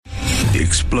the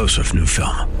explosive new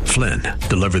film, Flynn,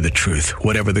 Deliver the Truth,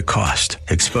 Whatever the Cost,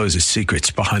 exposes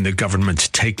secrets behind the government's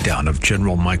takedown of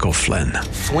General Michael Flynn.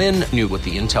 Flynn knew what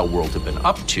the intel world had been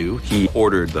up to. He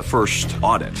ordered the first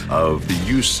audit of the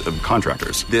use of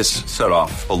contractors. This set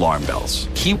off alarm bells.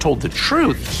 He told the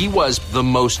truth. He was the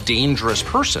most dangerous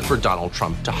person for Donald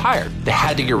Trump to hire. They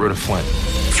had to get rid of Flynn.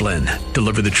 Flynn,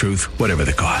 Deliver the Truth, Whatever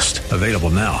the Cost. Available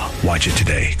now. Watch it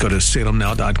today. Go to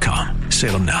salemnow.com.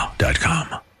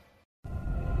 salemnow.com.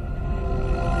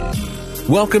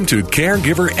 Welcome to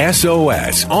Caregiver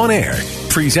SOS On Air,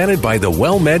 presented by the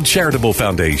WellMed Charitable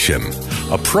Foundation,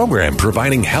 a program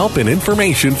providing help and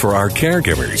information for our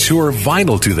caregivers who are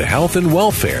vital to the health and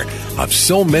welfare of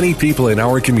so many people in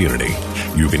our community.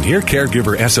 You can hear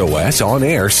Caregiver SOS On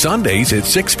Air Sundays at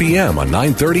 6 p.m. on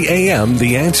 9:30 a.m.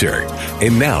 The Answer.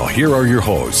 And now, here are your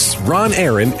hosts, Ron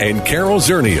Aaron and Carol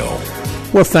Zernial.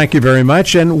 Well, thank you very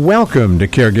much, and welcome to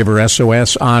Caregiver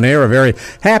SOS On Air. A very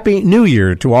happy New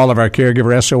Year to all of our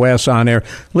Caregiver SOS On Air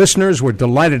listeners. We're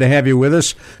delighted to have you with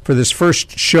us for this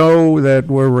first show that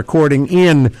we're recording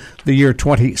in the year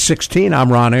 2016.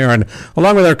 I'm Ron Aaron,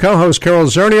 along with our co-host, Carol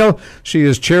Zernial. She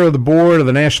is chair of the board of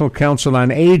the National Council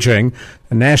on Aging,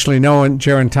 a nationally known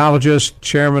gerontologist,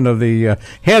 chairman of the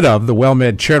head of the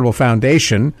WellMed Charitable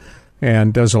Foundation,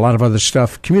 and does a lot of other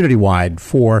stuff community-wide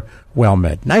for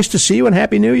WellMed. Nice to see you, and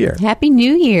Happy New Year. Happy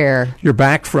New Year. You're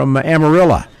back from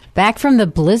Amarillo. Back from the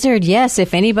blizzard, yes.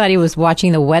 If anybody was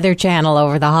watching the Weather Channel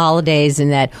over the holidays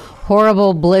and that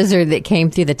horrible blizzard that came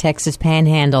through the Texas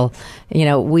Panhandle, you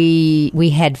know, we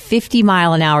had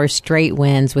 50-mile-an-hour straight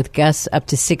winds with gusts up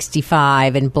to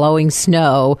 65 and blowing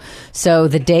snow. So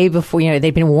the day before, you know,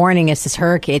 they've been warning us, this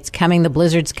hurricane, it's coming, the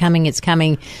blizzard's coming, it's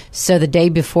coming. So the day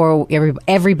before,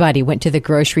 everybody went to the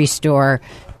grocery store.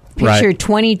 Picture Right.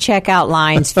 20 checkout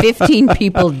lines, 15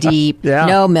 people deep, Yeah.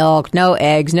 no milk, no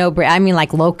eggs, no bread. I mean,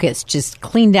 like locusts just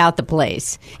cleaned out the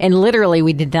place. And literally,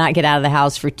 we did not get out of the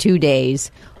house for 2 days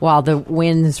while the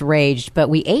winds raged, but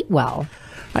we ate well.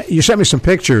 You sent me some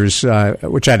pictures,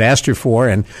 which I'd asked you for,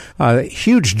 and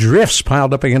huge drifts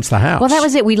piled up against the house. Well, that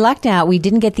was it. We lucked out. We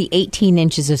didn't get the 18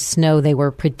 inches of snow they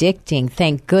were predicting,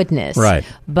 thank goodness. Right.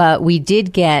 But we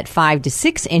did get 5 to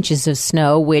 6 inches of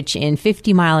snow, which in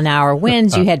 50-mile-an-hour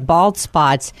winds, you had bald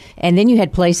spots, and then you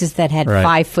had places that had Right.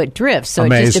 5-foot drifts. So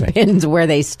Amazing. it just depends where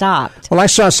they stopped. Well, I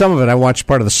saw some of it. I watched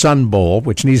part of the Sun Bowl,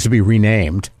 which needs to be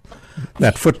renamed.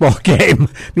 That football game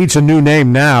needs a new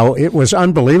name now. It was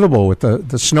unbelievable with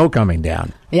the snow coming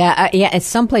down. Yeah.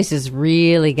 Some places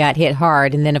really got hit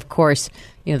hard, and then of course,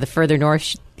 you know, the further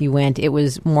north you went, it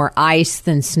was more ice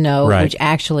than snow, Right. which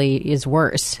actually is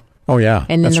worse. Oh, yeah.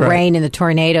 And then that's the right. rain and the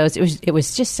tornadoes. It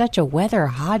was just such a weather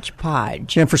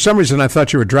hodgepodge. And for some reason, I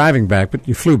thought you were driving back, but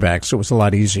you flew back, so it was a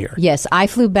lot easier. Yes, I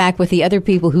flew back with the other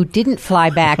people who didn't fly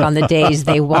back on the days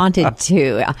they wanted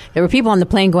to. There were people on the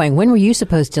plane going, "When were you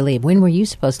supposed to leave? When were you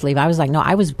supposed to leave?" I was like, "No,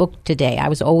 I was booked today. I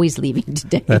was always leaving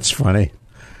today." That's funny.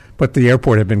 But the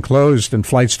airport had been closed and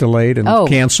flights delayed and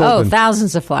canceled. Oh, and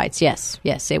thousands of flights. Yes.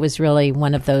 It was really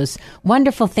one of those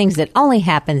wonderful things that only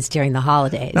happens during the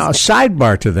holidays. Now, a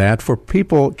sidebar to that, for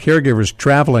people, caregivers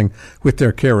traveling with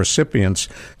their care recipients,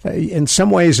 in some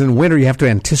ways in winter you have to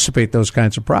anticipate those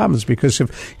kinds of problems, because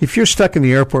if you're stuck in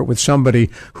the airport with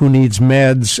somebody who needs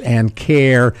meds and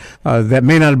care that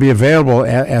may not be available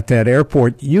at that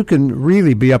airport, you can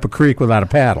really be up a creek without a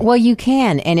paddle. Well, you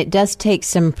can, and it does take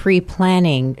some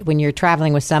pre-planning when you're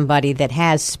traveling with somebody that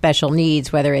has special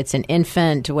needs, whether it's an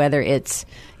infant, whether it's,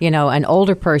 you know, an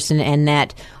older person, and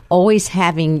that always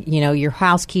having, you know, your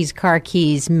house keys, car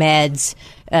keys, meds,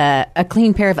 a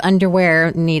clean pair of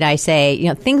underwear, need I say, you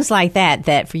know, things like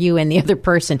that for you and the other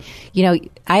person. You know,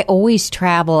 I always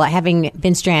travel, having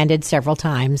been stranded several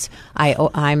times,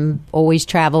 I'm always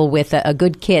travel with a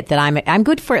good kit that I'm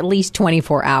good for at least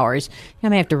 24 hours. I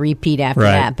may have to repeat after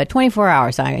Right. that, but 24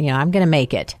 hours, I'm going to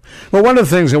make it. Well, one of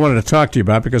the things I wanted to talk to you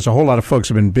about, because a whole lot of folks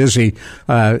have been busy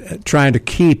trying to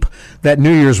keep that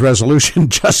New Year's resolution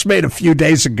just made a few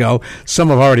days ago. Some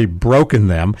have already broken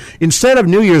them. Instead of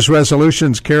New Year's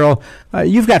resolutions, Carol,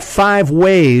 you've got 5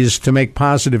 ways to make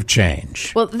positive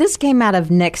change. Well, this came out of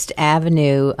Next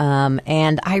Avenue,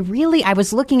 and I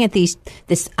was looking at this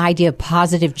idea of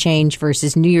positive change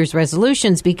versus New Year's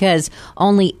resolutions, because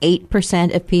only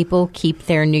 8% of people keep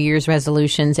their New Year's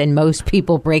resolutions, and most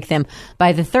people break them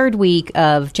by the 3rd week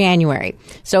of January.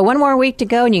 So one more week to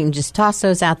go, and you can just toss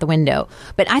those out the window.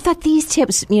 But I thought these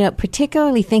tips, you know,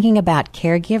 particularly thinking about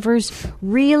caregivers,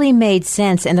 really made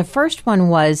sense. And the first one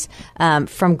was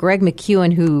from Greg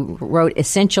McKeown, who wrote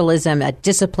Essentialism, A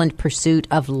Disciplined Pursuit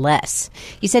of Less.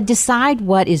 He said, decide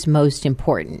what is most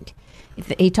important.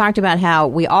 He talked about how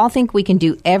we all think we can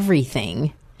do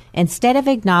everything, instead of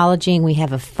acknowledging we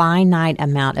have a finite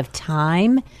amount of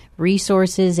time,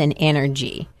 resources, and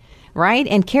energy. Right?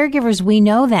 And caregivers, we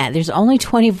know that. There's only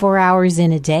 24 hours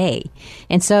in a day.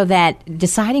 And so that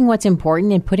deciding what's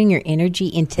important and putting your energy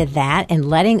into that and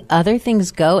letting other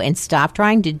things go and stop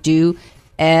trying to do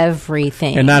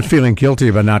everything. And not feeling guilty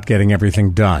about not getting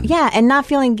everything done. Yeah, and not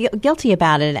feeling guilty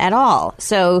about it at all.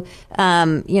 So,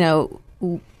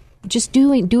 just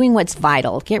doing what's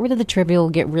vital. Get rid of the trivial.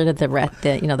 Get rid of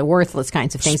the worthless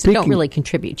kinds of things that don't really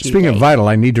contribute to you. Speaking of vital,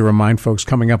 I need to remind folks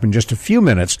coming up in just a few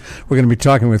minutes, we're going to be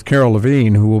talking with Carol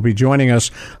Levine, who will be joining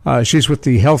us. She's with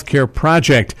the Healthcare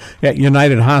Project at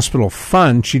United Hospital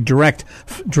Fund. She directs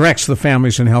the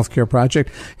Families in Healthcare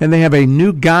Project, and they have a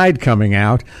new guide coming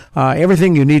out.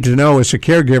 Everything you need to know as a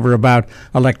caregiver about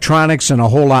electronics and a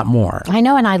whole lot more. I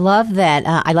know, and I love that.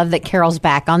 I love that Carol's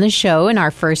back on the show and our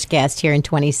first guest here in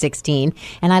 2016.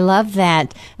 And I love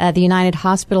that the United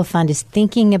Hospital Fund is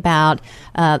thinking about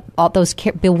all those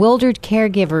bewildered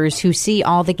caregivers who see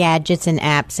all the gadgets and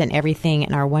apps and everything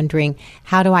and are wondering,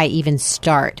 how do I even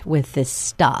start with this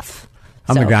stuff?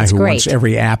 I'm the guy who wants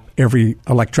every app, every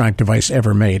electronic device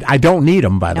ever made. I don't need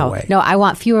them, by the way. No, I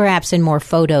want fewer apps and more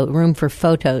room for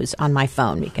photos on my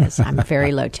phone because I'm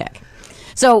very low tech.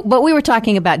 So, but we were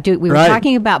talking about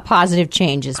talking about positive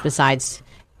changes besides,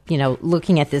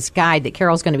 looking at this guide that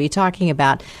Carol's going to be talking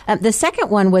about. The second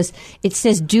one was, it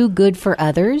says do good for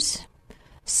others.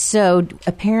 So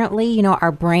apparently,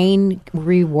 our brain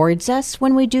rewards us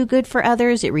when we do good for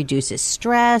others. It reduces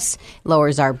stress,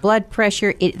 lowers our blood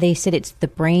pressure. They said it's the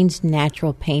brain's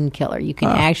natural painkiller. You can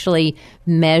actually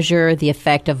measure the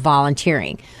effect of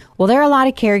volunteering. Well, there are a lot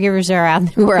of caregivers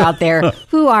who are out there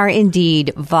who are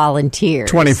indeed volunteers.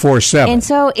 24/7. And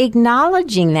so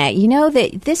acknowledging that,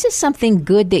 that this is something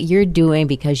good that you're doing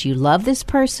because you love this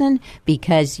person,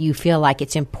 because you feel like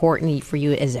it's important for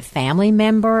you as a family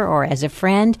member or as a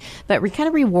friend, but kind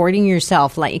of rewarding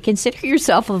yourself, like consider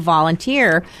yourself a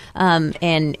volunteer,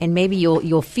 and maybe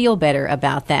you'll feel better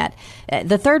about that.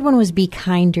 The third one was be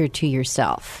kinder to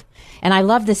yourself. And I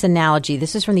love this analogy.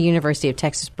 This is from the University of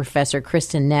Texas professor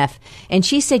Kristen Neff. And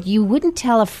she said, you wouldn't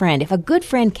tell a friend, if a good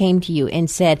friend came to you and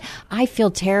said, I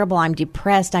feel terrible, I'm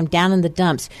depressed, I'm down in the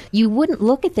dumps, you wouldn't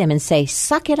look at them and say,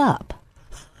 suck it up.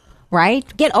 Right?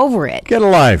 Get over it. Get a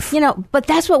life. But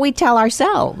that's what we tell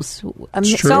ourselves.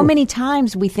 So many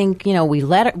times we think, we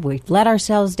let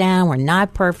ourselves down. We're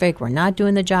not perfect. We're not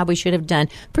doing the job we should have done,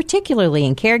 particularly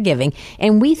in caregiving.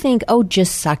 And we think, oh,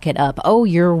 just suck it up. Oh,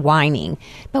 you're whining.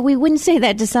 But we wouldn't say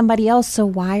that to somebody else. So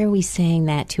why are we saying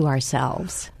that to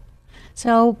ourselves?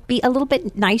 So be a little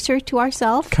bit nicer to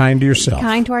ourselves. Kind to yourself.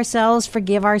 Kind to ourselves.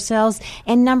 Forgive ourselves.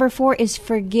 And number 4 is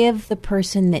forgive the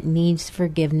person that needs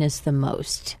forgiveness the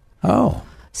most. Oh.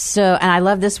 So, and I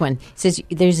love this one. It says,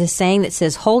 there's a saying that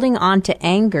says, holding on to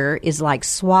anger is like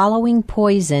swallowing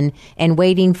poison and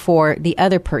waiting for the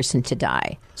other person to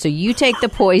die. So you take the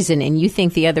poison and you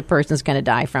think the other person's going to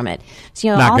die from it.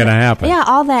 So, not going to happen. Yeah,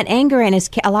 all that anger. And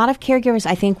a lot of caregivers,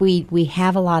 I think we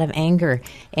have a lot of anger.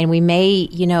 And we may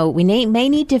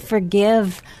need to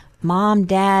forgive mom,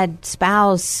 dad,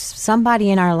 spouse, somebody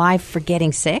in our life for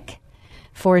getting sick,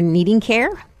 for needing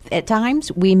care. At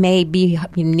times, we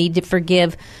need to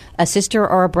forgive a sister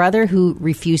or a brother who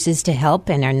refuses to help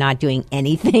and are not doing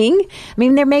anything. I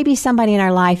mean, there may be somebody in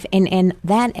our life, and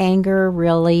that anger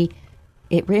really,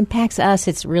 it impacts us.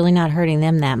 It's really not hurting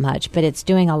them that much, but it's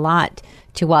doing a lot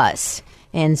to us.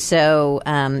 And so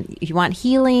if you want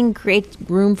healing, create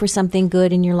room for something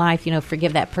good in your life,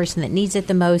 forgive that person that needs it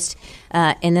the most.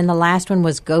 And then the last one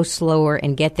was go slower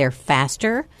and get there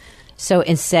faster. So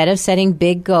instead of setting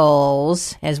big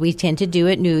goals, as we tend to do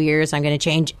at New Year's, I'm going to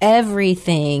change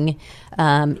everything,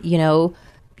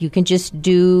 you can just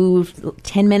do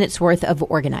 10 minutes worth of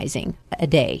organizing a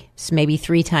day, so maybe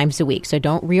 3 times a week. So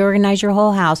don't reorganize your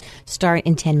whole house. Start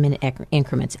in 10-minute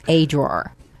increments. A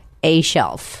drawer, a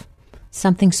shelf,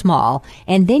 something small.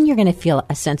 And then you're going to feel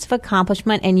a sense of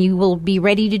accomplishment, and you will be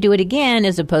ready to do it again,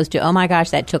 as opposed to, oh my gosh,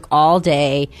 that took all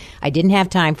day. I didn't have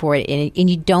time for it. And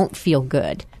you don't feel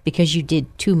good because you did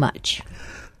too much.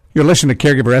 You're listening to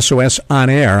Caregiver SOS on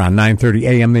air on 9:30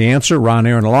 a.m. The Answer. Ron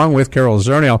Aaron along with Carol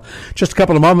Zernial. Just a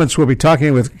couple of moments, we'll be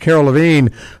talking with Carol Levine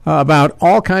about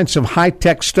all kinds of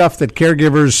high-tech stuff that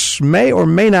caregivers may or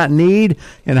may not need,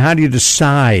 and how do you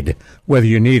decide whether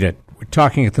you need it. We're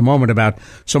talking at the moment about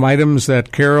some items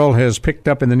that Carol has picked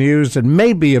up in the news that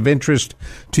may be of interest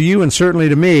to you and certainly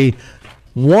to me.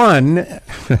 One,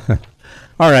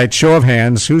 all right, show of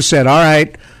hands. Who said, all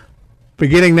right,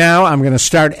 beginning now, I'm going to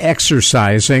start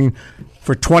exercising.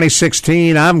 For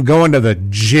 2016, I'm going to the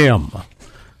gym.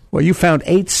 Well, you found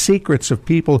 8 secrets of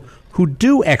people who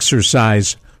do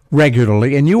exercise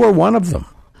regularly, and you are one of them.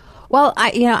 Well,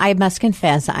 I must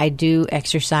confess, I do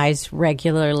exercise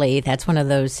regularly. That's one of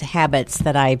those habits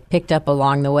that I picked up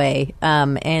along the way.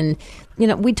 And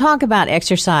we talk about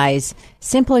exercise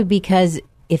simply because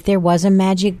if there was a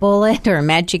magic bullet or a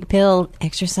magic pill,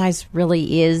 exercise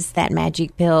really is that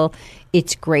magic pill.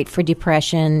 It's great for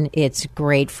depression. It's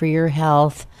great for your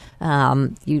health.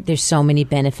 There's so many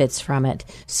benefits from it.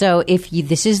 So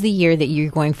this is the year that you're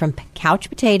going from couch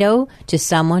potato to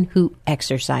someone who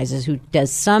exercises, who does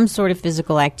some sort of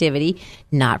physical activity,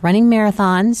 not running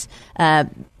marathons,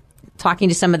 talking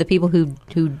to some of the people who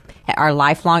are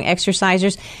lifelong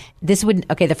exercisers.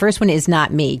 The first one is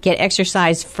not me. Get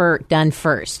exercise done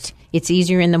first. It's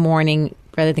easier in the morning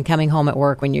rather than coming home at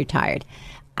work when you're tired.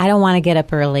 I don't want to get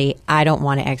up early. I don't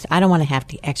want to have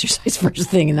to exercise first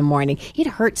thing in the morning. It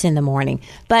hurts in the morning.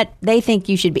 But they think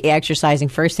you should be exercising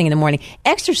first thing in the morning.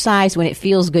 Exercise when it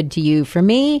feels good to you. For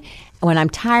me, when I'm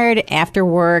tired after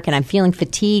work and I'm feeling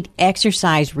fatigued,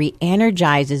 exercise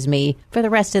re-energizes me for the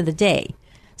rest of the day.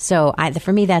 So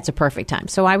for me, that's a perfect time.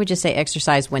 So I would just say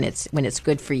exercise when it's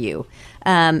good for you.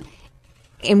 And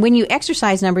when you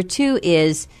exercise, number 2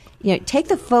 is, take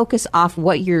the focus off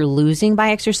what you're losing by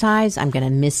exercise. I'm going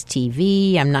to miss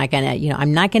TV. I'm not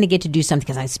going to get to do something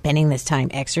because I'm spending this time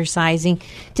exercising.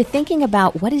 To thinking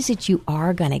about what is it you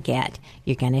are going to get.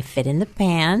 You're going to fit in the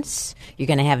pants. You're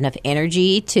going to have enough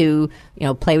energy to,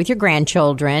 play with your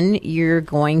grandchildren. You're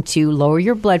going to lower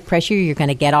your blood pressure. You're going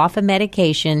to get off of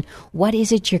medication. What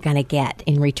is it you're going to get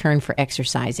in return for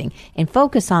exercising? And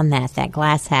focus on that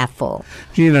glass half full.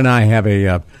 Gina and I have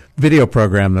a video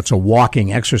program that's a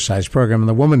walking exercise program, and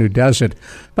the woman who does it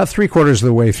about 3/4 of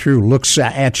the way through looks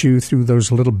at you through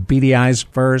those little beady eyes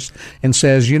first and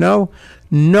says,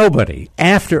 nobody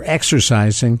after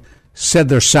exercising said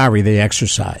they're sorry they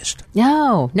exercised.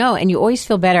 No, and you always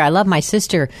feel better. I love my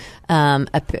sister.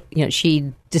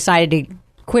 She decided to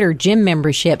quit her gym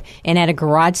membership and at a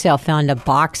garage sale found a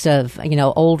box of,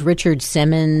 old Richard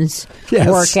Simmons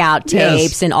workout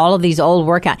tapes and all of these old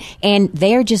workout. And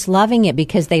they're just loving it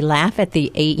because they laugh at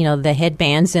the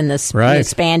headbands and the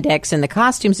spandex and the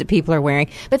costumes that people are wearing.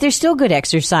 But they're still good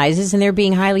exercises and they're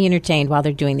being highly entertained while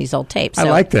they're doing these old tapes. I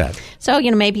like that. So,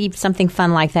 maybe something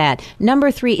fun like that. Number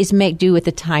 3 is make do with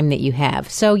the time that you have.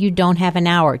 So you don't have an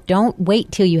hour. Don't wait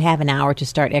till you have an hour to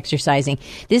start exercising.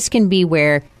 This can be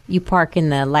where you park in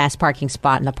the last parking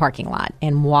spot in the parking lot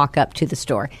and walk up to the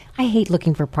store. I hate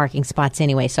looking for parking spots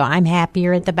anyway, so I'm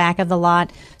happier at the back of the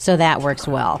lot, so that works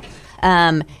well.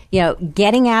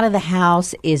 Getting out of the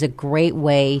house is a great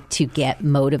way to get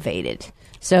motivated.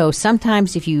 So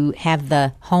sometimes if you have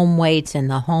the home weights and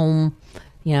the home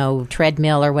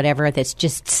treadmill or whatever that's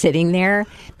just sitting there,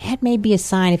 that may be a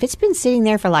sign. If it's been sitting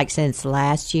there for since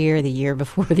last year, the year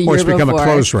before, the year before. Or it's become a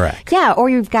clothes rack. Yeah, or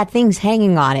you've got things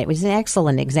hanging on it, which is an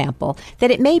excellent example,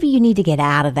 that maybe you need to get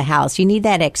out of the house. You need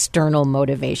that external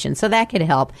motivation. So that could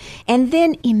help. And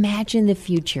then imagine the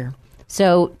future.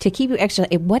 So to keep you extra,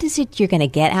 what is it you're going to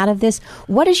get out of this?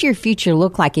 What does your future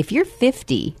look like? If you're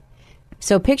 50,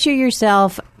 so picture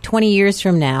yourself 20 years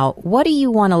from now. What do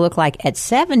you want to look like at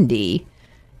 70?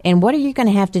 And what are you going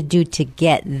to have to do to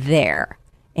get there?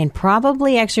 And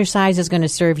probably exercise is going to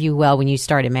serve you well when you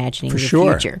start imagining your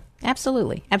future.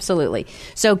 Absolutely. Absolutely.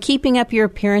 So keeping up your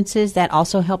appearances, that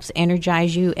also helps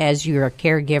energize you as you're a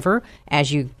caregiver,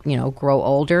 as you grow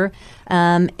older.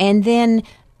 And then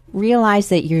realize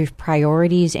that your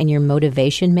priorities and your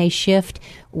motivation may shift.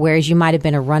 Whereas you might have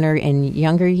been a runner in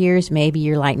younger years, maybe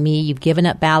you're like me, you've given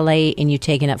up ballet and you've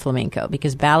taken up flamenco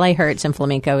because ballet hurts and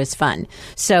flamenco is fun.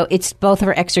 So it's both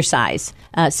are exercise.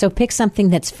 So pick something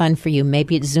that's fun for you.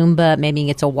 Maybe it's Zumba, maybe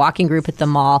it's a walking group at the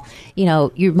mall.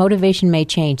 Your motivation may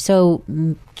change. So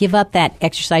give up that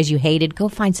exercise you hated. Go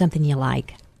find something you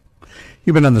like.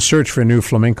 You've been on the search for a new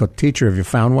flamenco teacher. Have you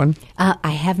found one?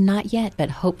 I have not yet, but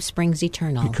hope springs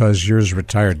eternal. Because yours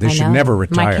retired. They should never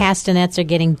retire. My castanets are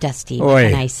getting dusty, what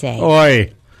can I say?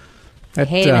 I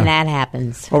hate when that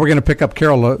happens. Well, we're going to pick up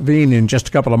Carol Levine in just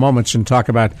a couple of moments and talk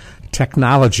about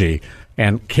technology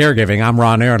and caregiving. I'm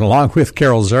Ron Aaron, along with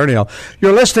Carol Zernial.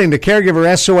 You're listening to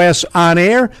Caregiver SOS on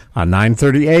air on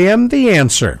 9:30 a.m. The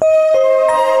Answer.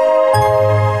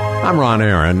 I'm Ron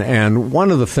Aaron, and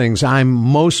one of the things I'm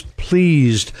most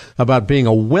pleased about being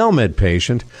a WellMed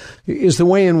patient is the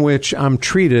way in which I'm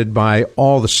treated by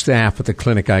all the staff at the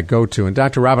clinic I go to. And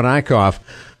Dr. Robin Eichhoff,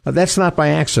 that's not by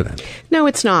accident. No,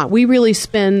 it's not. We really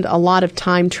spend a lot of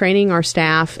time training our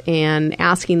staff and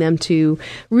asking them to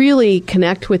really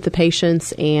connect with the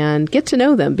patients and get to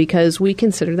know them because we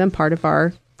consider them part of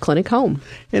our clinic home.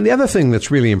 And the other thing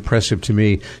that's really impressive to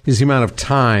me is the amount of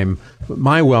time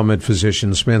my WellMed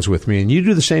physician spends with me, and you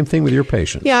do the same thing with your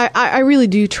patients. Yeah, I really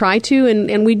do try to,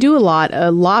 and we do a lot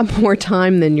more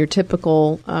time than your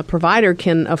typical provider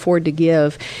can afford to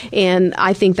give, and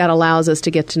I think that allows us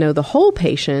to get to know the whole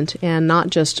patient and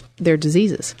not just their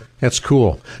diseases. That's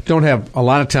cool. Don't have a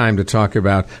lot of time to talk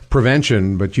about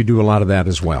prevention, but you do a lot of that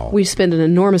as well. We spend an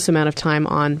enormous amount of time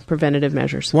on preventative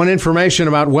measures. Want information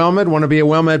about WellMed? Want to be a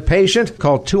WellMed patient?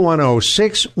 Call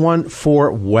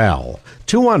 210-614-WELL.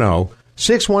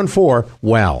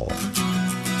 210-614-WELL.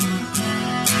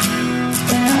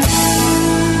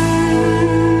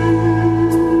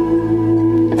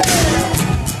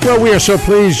 Well, we are so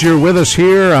pleased you're with us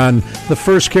here on the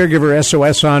first Caregiver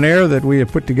SOS on Air that we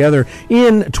have put together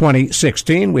in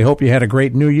 2016. We hope you had a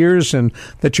great New Year's and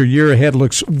that your year ahead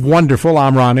looks wonderful.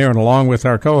 I'm Ron Aaron, along with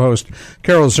our co-host,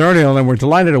 Carol Zernial, and we're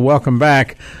delighted to welcome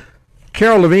back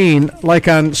Carol Levine. Like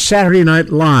on Saturday Night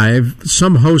Live,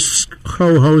 some hosts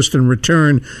co-host and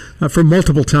return for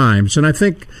multiple times. And I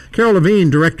think, Carol Levine,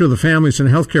 Director of the Families and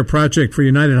Healthcare Project for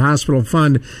United Hospital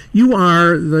Fund, you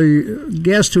are the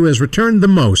guest who has returned the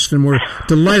most, and we're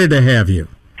delighted to have you.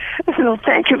 Well,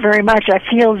 thank you very much. I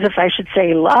feel as if I should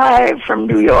say live from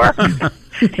New York. And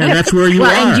that's where you are.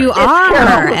 And you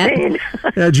are.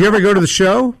 Did you ever go to the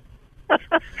show?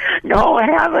 No, I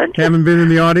haven't. Haven't been in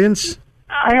the audience?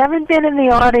 I haven't been in the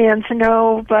audience,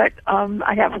 no, but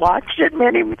I have watched it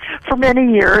for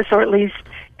many years, or at least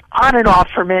on and off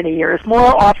for many years,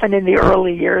 more often in the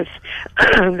early years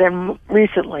than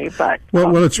recently. But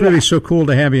well, it's really so cool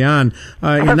to have you on.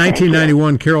 In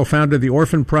 1991, Carol founded the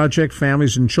Orphan Project,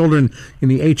 Families and Children in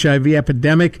the HIV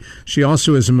Epidemic. She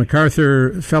also is a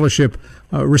MacArthur Fellowship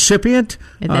recipient,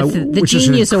 which is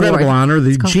an incredible honor,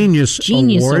 the Genius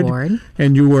Award.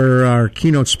 And you were our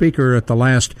keynote speaker at the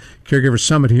last Caregiver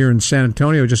Summit here in San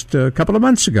Antonio just a couple of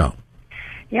months ago.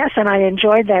 Yes, and I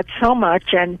enjoyed that so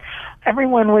much, and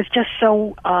everyone was just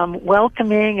so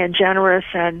welcoming and generous,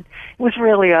 and it was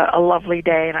really a lovely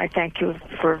day, and I thank you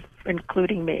for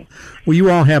including me. Well,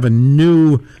 you all have a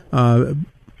new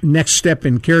Next Step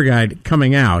in Care Guide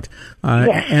coming out.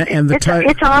 Yes, and it's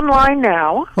online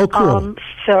now. Oh, cool.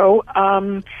 So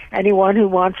anyone who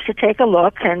wants to take a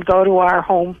look can go to our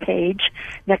homepage,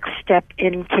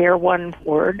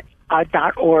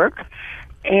 nextstepinCare.org,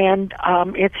 and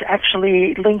it's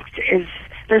actually linked.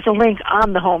 There's a link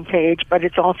on the homepage, but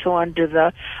it's also under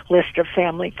the list of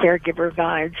family caregiver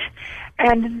guides.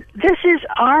 And this is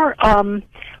our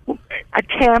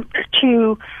attempt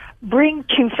to bring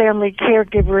to family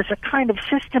caregivers a kind of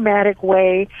systematic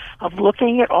way of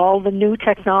looking at all the new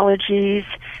technologies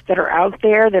that are out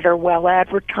there, that are well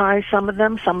advertised, some of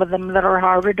them that are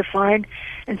harder to find,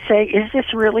 and say, is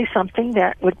this really something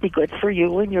that would be good for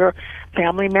you and your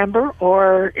family member,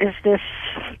 or is this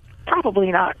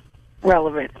probably not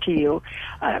relevant to you?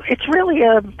 It's really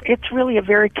a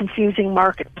very confusing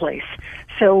marketplace.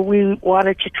 So we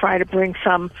wanted to try to bring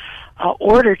some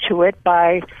order to it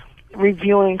by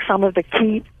reviewing some of the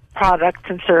key products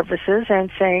and services and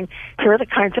saying, here are the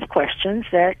kinds of questions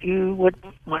that you would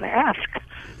want to ask.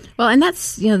 Well, and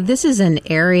that's, this is an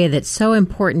area that's so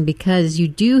important because you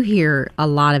do hear a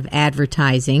lot of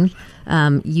advertising.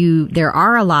 There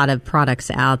are a lot of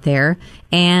products out there,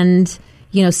 and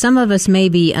some of us may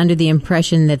be under the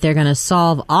impression that they're going to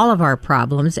solve all of our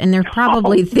problems, and they're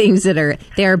probably things that are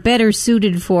better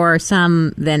suited for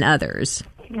some than others.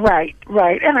 Right.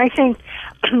 And I think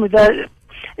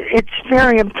it's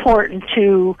very important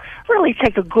to really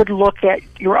take a good look at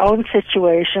your own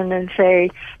situation and say,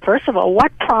 first of all,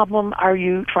 what problem are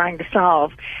you trying to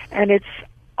solve? And it's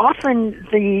often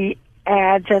the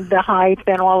ads and the hype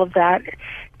and all of that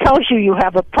tells you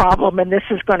have a problem and this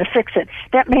is going to fix it.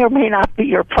 That may or may not be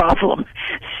your problem.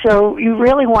 So you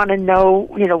really want to know,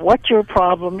 what your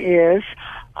problem is,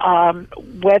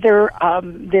 whether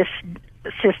this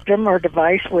system or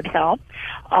device would help.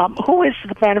 Who is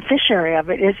the beneficiary of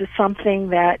it? Is it something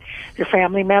that your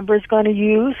family member is going to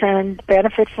use and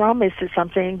benefit from? Is it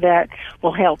something that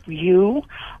will help you?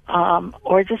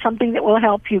 Or is it something that will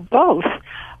help you both?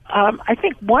 I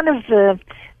think one of the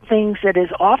things that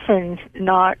is often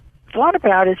not thought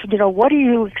about is, what do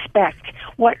you expect?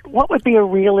 What would be a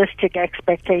realistic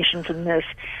expectation from this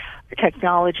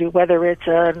technology, whether it's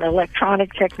an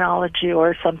electronic technology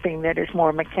or something that is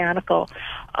more mechanical?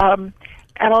 And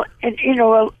a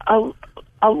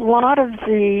lot of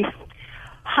the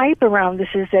hype around this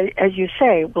is that, as you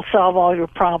say, will solve all your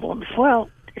problems. Well,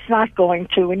 it's not going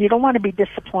to, and you don't want to be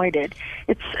disappointed.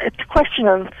 It's a question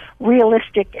of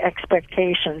realistic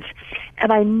expectations.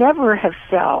 And I never have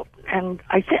felt, and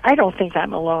I don't think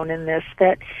I'm alone in this,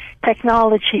 that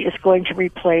technology is going to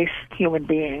replace human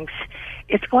beings.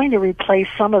 It's going to replace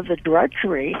some of the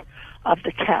drudgery of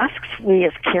the tasks we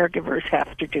as caregivers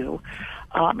have to do.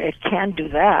 It can do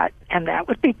that, and that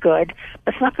would be good.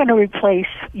 But it's not going to replace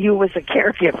you as a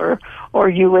caregiver, or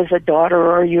you as a daughter,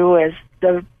 or you as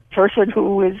the person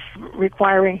who is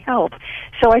requiring help.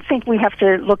 So I think we have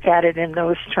to look at it in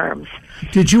those terms.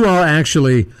 Did you all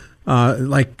actually,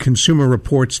 like Consumer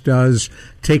Reports does,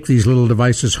 take these little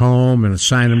devices home and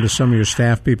assign them to some of your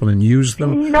staff people and use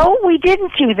them? No, we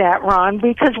didn't do that, Ron,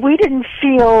 because we didn't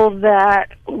feel that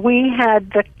we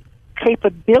had the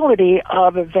capability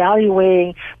of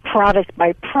evaluating product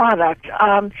by product.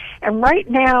 And right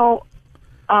now,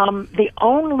 the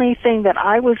only thing that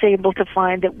I was able to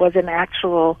find that was an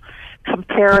actual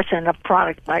comparison of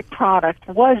product by product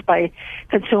was by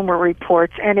Consumer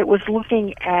Reports, and it was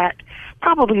looking at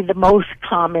probably the most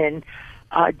common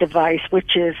device,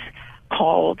 which is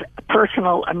called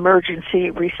Personal Emergency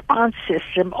Response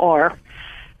System, or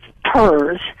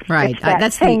PERS. Right. It's that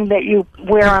that's thing that you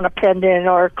wear on a pendant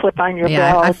or clip on your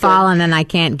belt. I've fallen and I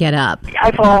can't get up.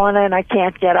 I've fallen and I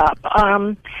can't get up.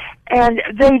 And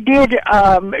they did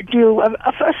do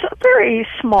a very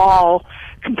small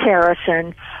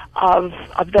comparison of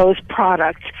those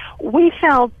products. We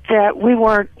felt that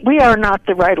we are not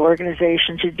the right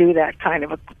organization to do that kind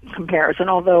of a comparison,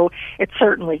 although it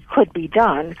certainly could be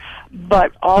done,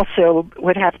 but also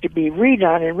would have to be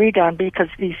redone because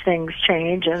these things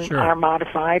change and are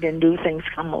modified and new things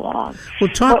come along. Well,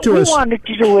 what we wanted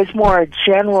to do is more a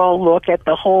general look at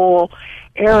the whole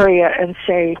area and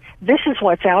say, this is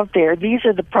what's out there. These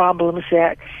are the problems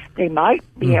that they might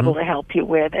be able to help you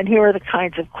with, and here are the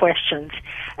kinds of questions.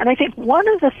 And I think one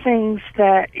of the things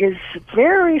that is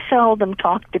very seldom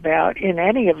talked about in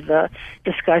any of the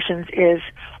discussions is,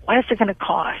 what is it going to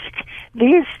cost?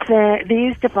 These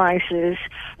devices,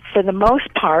 for the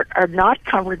most part, are not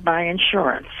covered by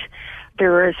insurance.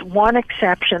 There is one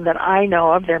exception that I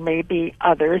know of. There may be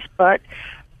others, but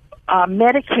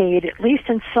Medicaid, at least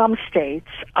in some states,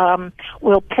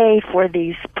 will pay for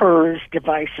these PERS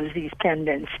devices, these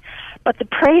pendants. But the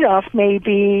trade-off may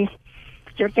be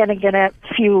you're going to get a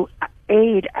few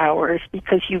aid hours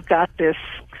because you've got this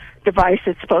device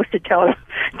that's supposed to tell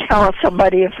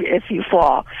somebody if you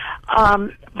fall.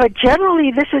 But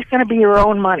generally, this is going to be your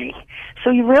own money.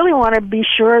 So you really want to be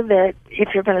sure that if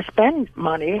you're going to spend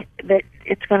money, that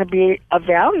it's going to be of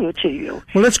value to you.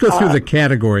 Well, let's go through the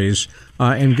categories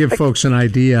and give folks an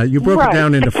idea. You broke it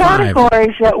down into 5. The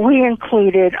categories that we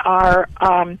included are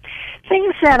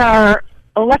things that are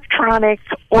electronic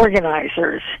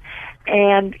organizers,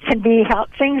 and can be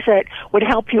things that would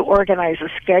help you organize a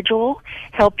schedule,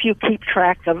 help you keep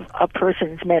track of a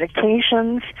person's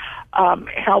medications,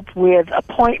 help with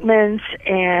appointments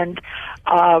and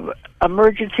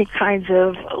emergency kinds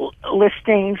of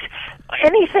listings,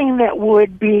 anything that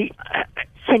would be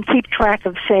can keep track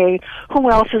of, say, who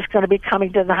else is going to be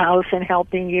coming to the house and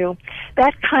helping you.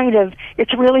 That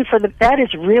is really for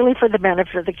the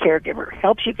benefit of the caregiver.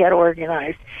 Helps you get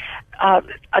organized.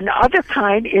 Another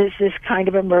kind is this kind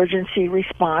of emergency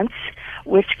response,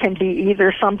 which can be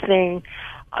either something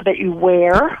that you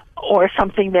wear or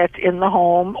something that's in the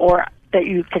home or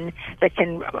that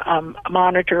can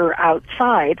monitor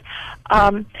outside.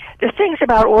 The things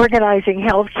about organizing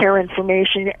healthcare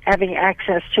information, having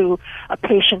access to a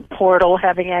patient portal,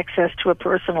 having access to a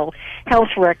personal health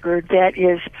record that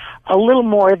is a little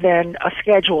more than a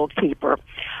schedule keeper.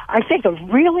 I think a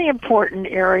really important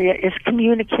area is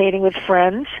communicating with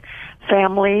friends,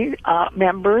 family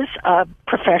members,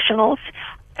 professionals,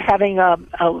 having a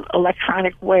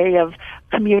electronic way of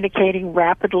communicating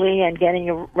rapidly and getting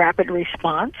a rapid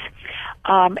response.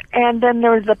 And then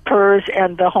there's the PERS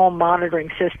and the home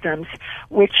monitoring systems,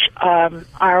 which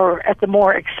are at the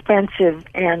more expensive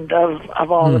end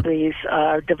of all of these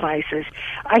devices.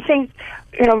 I think,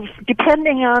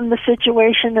 depending on the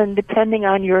situation and depending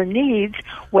on your needs,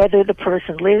 whether the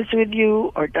person lives with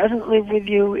you or doesn't live with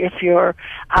you, if you're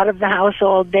out of the house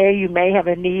all day, you may have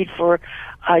a need for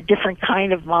a different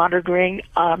kind of monitoring.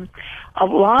 A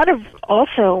lot of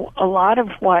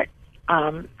what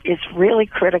is really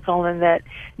critical and that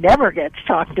never gets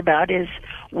talked about is,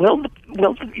 will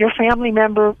your family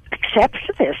member accept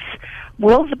this?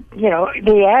 Will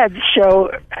the ads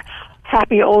show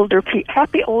happy older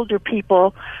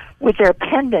people with their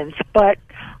pendants, but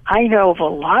I know of a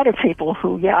lot of people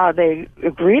who, they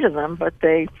agree to them, but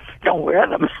they don't wear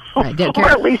them, right, or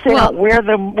at least they don't wear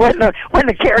them when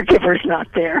the caregiver's not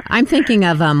there. I'm thinking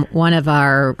of one of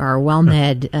our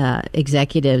WellMed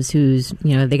executives who's,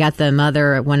 they got the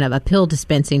mother a pill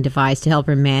dispensing device to help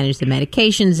her manage the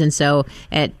medications, and so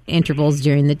at intervals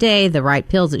during the day, the right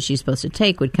pills that she's supposed to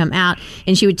take would come out,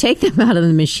 and she would take them out of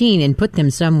the machine and put them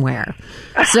somewhere.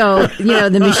 So,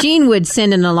 the machine would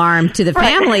send an alarm to the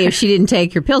family if she didn't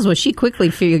take her pills. Well, she quickly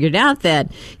figured out that,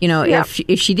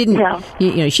 if she didn't,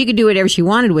 she could do whatever she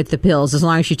wanted with the pills as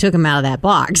long as she took them out of that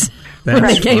box when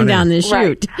they came down the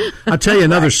chute. Right. I'll tell you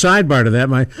another sidebar to that.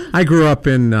 I grew up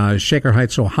in Shaker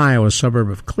Heights, Ohio, a suburb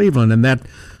of Cleveland, and that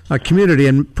community,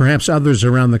 and perhaps others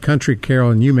around the country, Carol,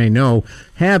 and you may know,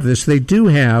 have this. They do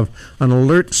have an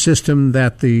alert system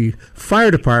that the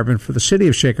fire department for the city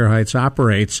of Shaker Heights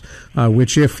operates,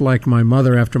 which if, like my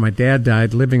mother after my dad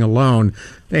died, living alone,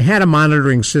 they had a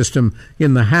monitoring system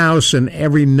in the house, and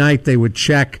every night they would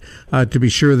check to be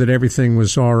sure that everything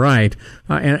was all right.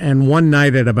 And one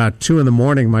night at about 2 in the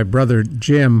morning, my brother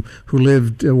Jim, who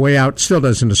lived way out, still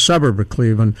does, in a suburb of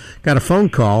Cleveland, got a phone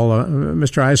call.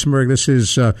 Mr. Eisenberg, this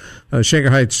is Shaker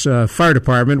Heights Fire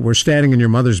Department. We're standing in your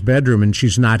mother's bedroom, and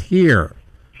she's not here.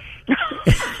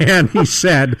 And he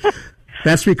said,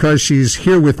 that's because she's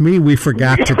here with me. We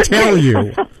forgot to tell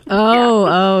you.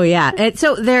 Oh, yeah.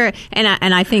 So there,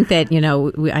 and I think that,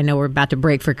 I know we're about to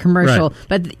break for commercial, right,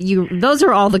 but those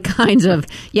are all the kinds of,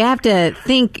 you have to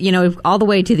think, all the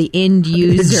way to the end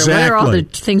user. Exactly. What are all the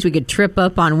things we could trip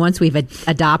up on once we've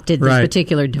adopted this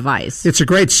particular device? It's a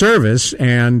great service,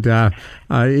 and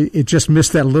it just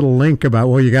missed that little link about,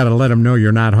 well, you got to let them know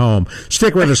you're not home.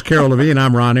 Stick with us, Carol Levine.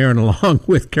 I'm Ron Aaron, along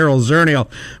with Carol Zernial.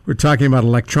 We're talking about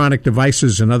electronic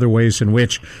devices and other ways in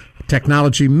which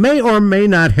technology may or may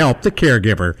not help the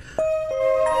caregiver.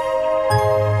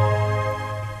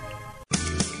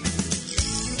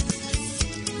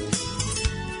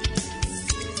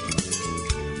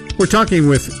 We're talking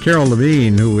with Carol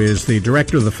Levine, who is the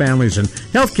director of the Families and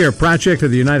Healthcare Project of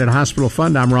the United Hospital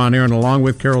Fund. I'm Ron Aaron, along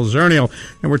with Carol Zernial,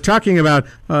 and we're talking about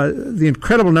the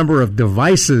incredible number of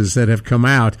devices that have come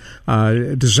out,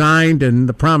 designed, and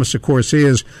the promise, of course,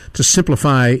 is to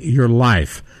simplify your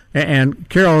life. And,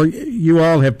 Carol, you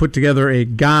all have put together a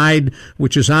guide,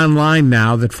 which is online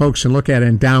now, that folks can look at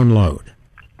and download.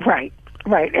 Right.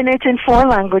 And it's in 4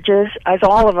 languages, as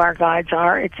all of our guides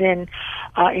are. It's in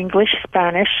English,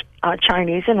 Spanish,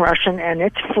 Chinese, and Russian, and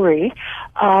it's free.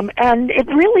 And it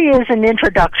really is an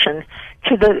introduction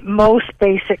to the most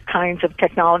basic kinds of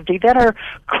technology that are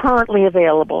currently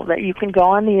available, that you can go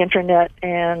on the internet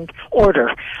and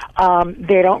order.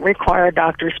 They don't require a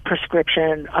doctor's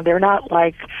prescription. They're not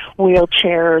like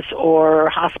wheelchairs or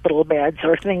hospital beds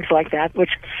or things like that,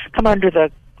 which come under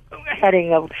the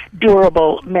heading of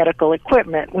durable medical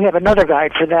equipment. We have another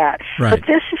guide for that. Right. But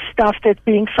this is stuff that's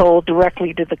being sold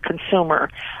directly to the consumer.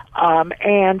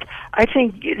 And I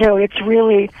think, it's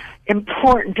really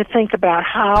important to think about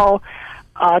how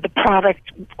the product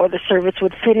or the service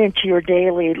would fit into your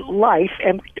daily life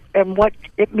and what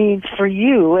it means for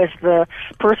you as the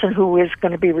person who is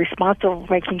going to be responsible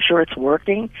for making sure it's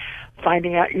working,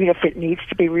 finding out if it needs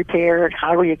to be repaired,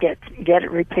 how do you get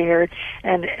it repaired,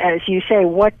 and as you say,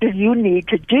 what do you need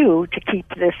to do to keep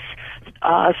this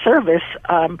service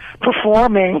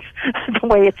performing the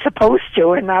way it's supposed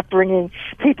to, and not bringing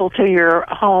people to your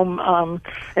home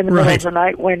in the middle of the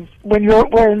night when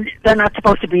they're not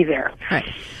supposed to be there.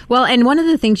 Right. Well, and one of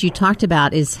the things you talked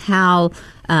about is how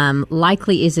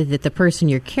likely is it that the person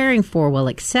you're caring for will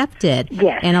accept it?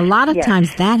 Yes. And a lot of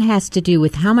times that has to do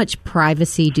with how much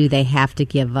privacy do they have to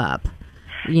give up,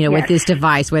 with this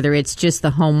device, whether it's just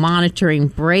the home monitoring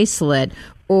bracelet,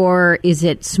 or is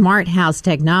it smart house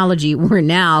technology where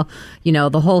now,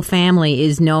 the whole family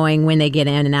is knowing when they get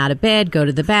in and out of bed, go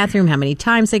to the bathroom, how many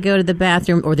times they go to the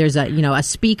bathroom, or there's a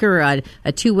speaker,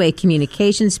 a two-way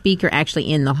communication speaker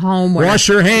actually in the home. Where, wash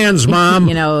your hands, Mom.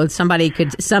 Somebody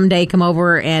could someday come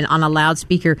over and on a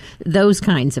loudspeaker, those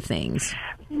kinds of things.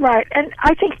 Right, and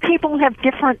I think people have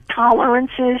different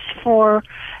tolerances for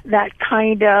that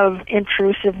kind of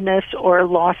intrusiveness or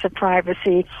loss of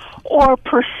privacy or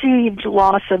perceived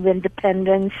loss of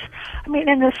independence. I mean,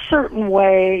 in a certain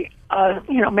way,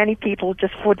 many people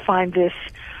just would find this,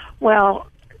 I'm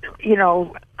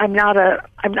not a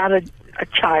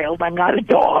child, I'm not a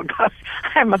dog,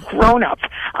 I'm a grown-up.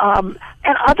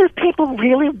 And other people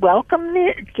really welcome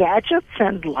the gadgets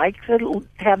and like to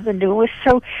have the newest.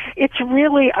 So it's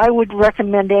really, I would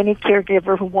recommend any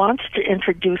caregiver who wants to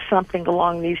introduce something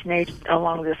along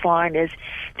this line is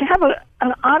to have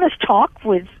an honest talk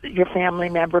with your family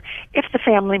member, if the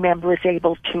family member is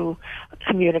able to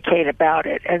communicate about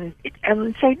it, and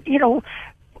say,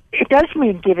 it does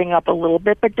mean giving up a little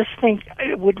bit, but just think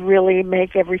it would really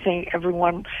make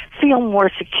everyone feel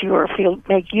more secure,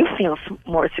 make you feel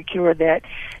more secure that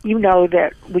you know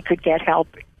that we could get help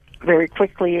very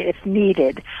quickly if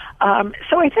needed.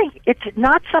 So I think it's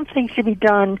not something to be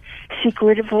done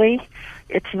secretively.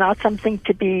 It's not something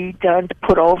to be done to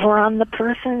put over on the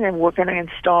person, and we're going to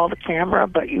install the camera,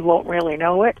 but you won't really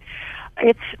know it.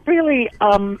 It's really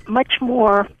much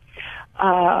more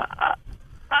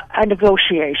a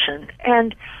negotiation,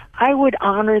 and I would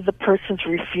honor the person's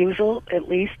refusal, at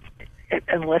least,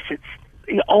 unless it's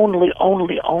the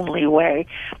only way.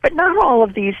 But not all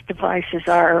of these devices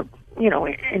are,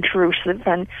 intrusive,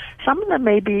 and some of them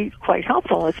may be quite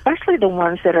helpful, especially the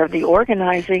ones that are the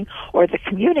organizing or the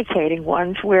communicating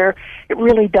ones, where it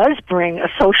really does bring a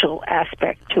social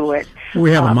aspect to it.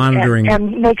 We have a monitoring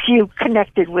and makes you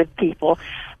connected with people.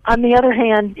 On the other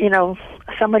hand,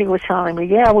 somebody was telling me,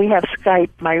 we have Skype.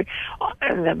 My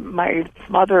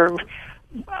mother,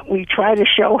 we try to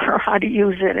show her how to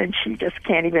use it, and she just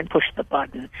can't even push the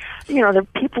button. The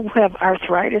people who have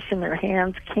arthritis in their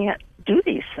hands can't do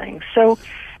these things. So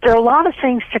there are a lot of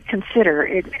things to consider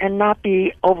and not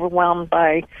be overwhelmed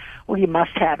by, well, you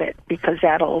must have it because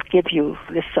that'll give you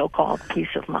this so-called peace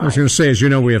of mind. I was going to say, as you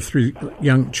know, we have 3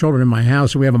 young children in my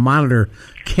house, and we have a monitor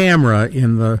camera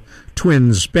in the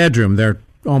twins' bedroom. They're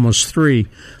almost 3,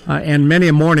 and many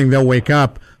a morning they'll wake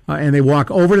up and they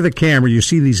walk over to the camera. You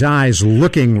see these eyes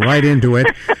looking right into it,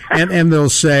 and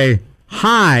they'll say,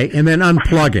 hi, and then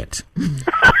unplug it.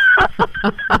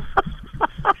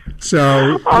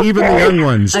 So even the young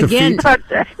ones. Again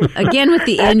with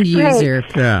the end user.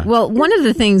 Yeah. Well, one of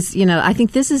the things, I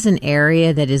think this is an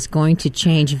area that is going to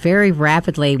change very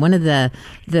rapidly. One of the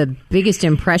biggest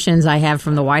impressions I have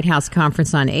from the White House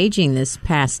Conference on Aging this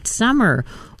past summer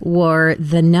were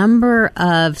the number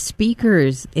of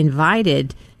speakers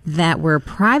invited that were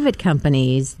private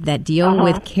companies that deal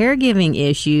with caregiving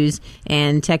issues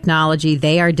and technology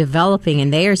they are developing,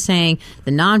 and they are saying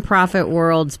the nonprofit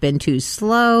world's been too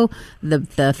slow.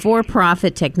 The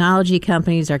for-profit technology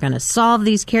companies are going to solve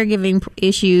these caregiving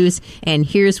issues, and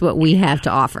here's what we have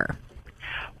to offer.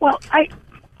 Well,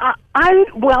 I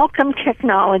welcome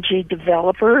technology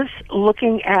developers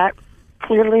looking at,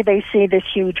 clearly they see this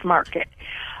huge market.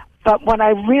 But what I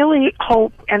really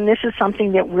hope, and this is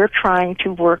something that we're trying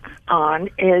to work on,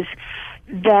 is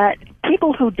that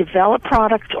people who develop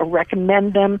products or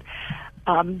recommend them,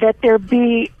 that there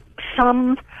be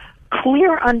some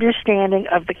clear understanding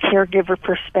of the caregiver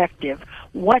perspective.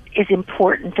 What is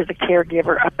important to the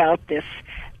caregiver about this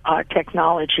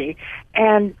technology?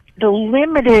 And the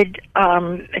limited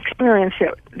experience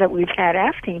that we've had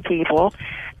asking people,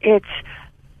 is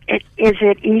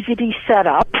it easy to set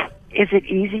up? Is it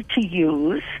easy to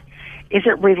use? Is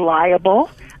it reliable?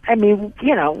 I mean,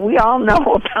 we all know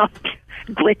about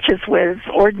glitches with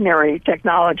ordinary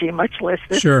technology, much less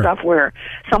this stuff where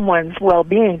someone's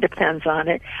well-being depends on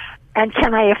it. And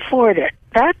can I afford it?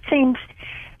 That seems,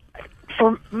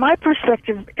 from my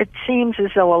perspective, it seems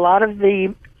as though a lot of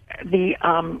the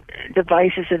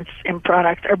devices and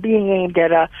products are being aimed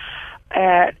at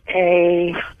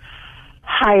a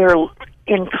higher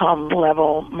income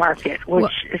level market,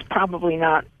 which is probably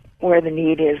not where the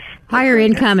need is. Higher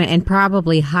income and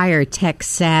probably higher tech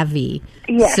savvy.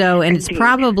 Yes, so, and indeed. It's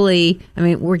probably,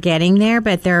 we're getting there,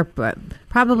 but there are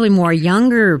probably more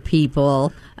younger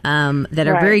people that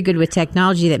are very good with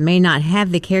technology that may not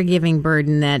have the caregiving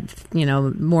burden that,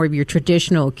 more of your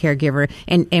traditional caregiver.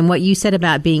 And what you said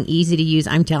about being easy to use,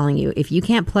 I'm telling you, if you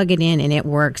can't plug it in and it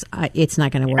works, it's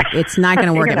not going to work. It's not going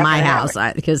to work at my house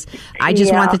because I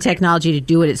just want the technology to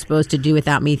do what it's supposed to do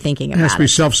without me thinking about it. It has to be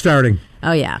self-starting.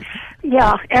 Oh, yeah.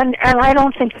 Yeah, and I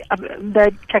don't think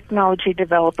the technology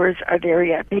developers are there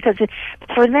yet because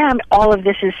for them, all of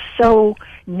this is so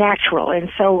natural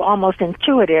and so almost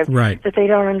intuitive that they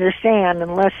don't understand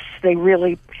unless they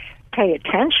really pay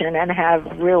attention and have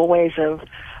real ways of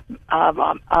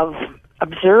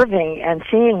observing and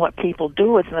seeing what people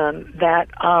do with them. That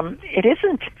it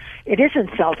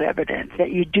isn't self-evident that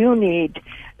you do need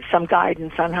some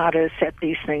guidance on how to set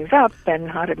these things up and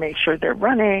how to make sure they're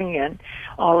running and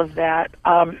all of that.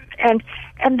 And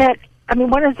that,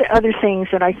 one of the other things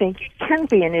that I think can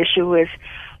be an issue is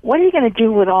what are you going to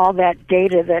do with all that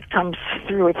data that comes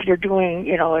through if you're doing,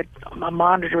 a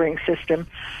monitoring system?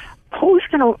 Who's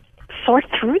going to sort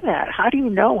through that? How do you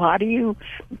know? How do you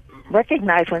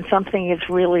recognize when something is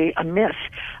really amiss?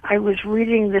 I was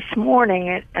reading this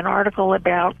morning an article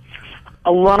about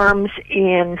alarms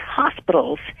in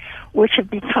hospitals, which have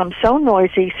become so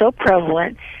noisy, so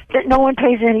prevalent, that no one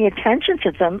pays any attention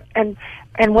to them. And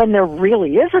when there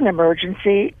really is an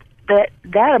emergency,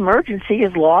 that emergency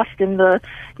is lost in the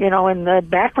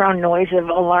background noise of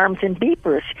alarms and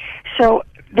beepers. So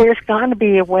there's got to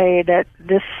be a way that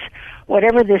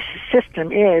whatever this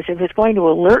system is, if it's going to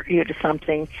alert you to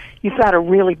something, you've got to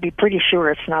really be pretty sure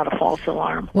it's not a false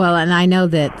alarm. Well, and I know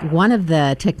that one of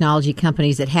the technology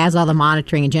companies that has all the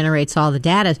monitoring and generates all the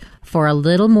data, for a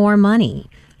little more money,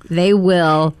 they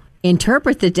will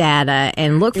interpret the data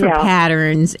and look for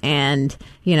patterns and,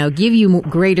 give you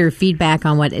greater feedback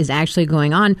on what is actually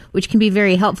going on, which can be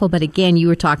very helpful. But again, you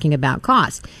were talking about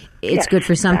cost. It's good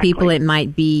for some people. It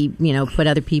might be, put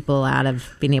other people out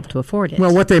of being able to afford it.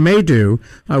 Well, what they may do,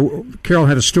 Carol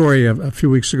had a story a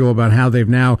few weeks ago about how they've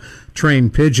now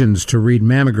trained pigeons to read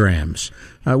mammograms,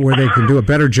 where they can do a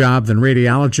better job than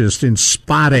radiologists in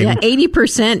spotting.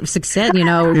 80% success,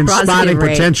 in spotting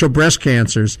rate. Potential breast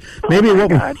cancers. Maybe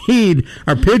what we need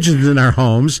are pigeons in our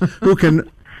homes who can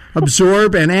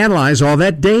absorb and analyze all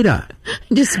that data.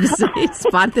 Just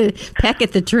peck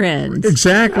at the trends.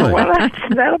 Exactly. Well,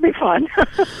 that'll be fun.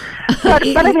 but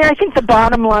I mean, I think the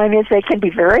bottom line is they can be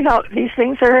very helpful. These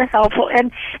things are helpful,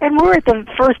 and we're at the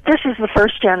first. This is the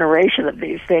first generation of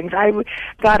these things. I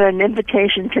got an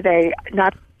invitation today,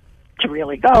 not to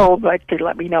really go, but to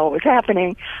let me know what was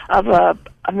happening, of an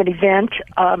event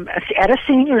at a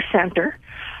senior center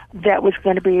that was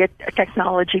going to be a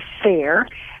technology fair.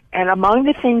 And among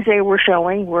the things they were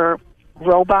showing were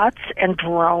robots and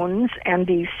drones and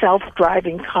these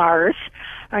self-driving cars.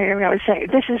 I was saying,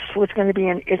 this is what's going to be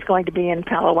it's going to be in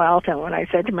Palo Alto. And I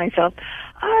said to myself,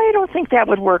 I don't think that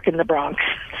would work in the Bronx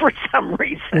for some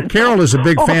reason. Well, Carol is a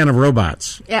big fan of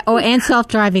robots. Yeah, and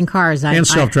self-driving cars.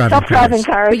 Self-driving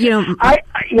cars. But,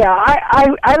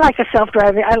 I like a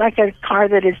self-driving. I like a car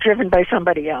that is driven by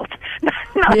somebody else,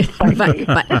 not by me.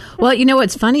 Well,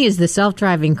 what's funny is the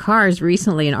self-driving cars.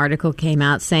 Recently, an article came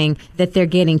out saying that they're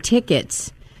getting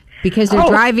tickets because they're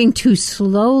driving too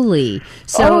slowly.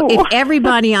 So if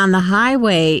everybody on the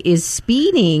highway is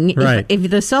speeding, if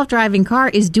the self-driving car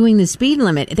is doing the speed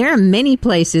limit, there are many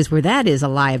places where that is a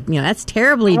live. That's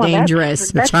terribly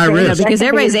dangerous. That's high risk because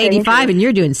everybody's 85 and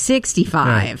you're doing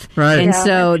 65. Right. And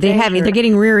so they're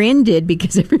getting rear-ended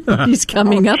because everybody's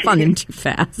coming up on them too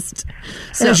fast.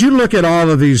 So, as you look at all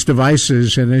of these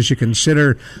devices and as you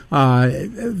consider,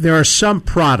 there are some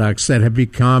products that have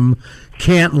become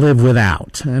can't live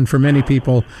without. And for many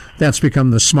people, that's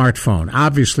become the smartphone,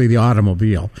 obviously the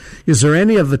automobile. Is there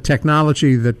any of the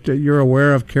technology that you're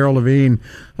aware of, Carol Levine,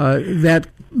 that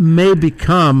may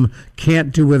become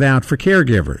can't do without for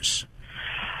caregivers?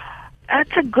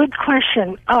 That's a good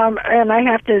question. And I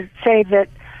have to say that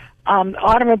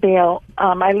automobile,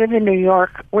 I live in New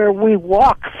York where we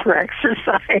walk for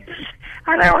exercise.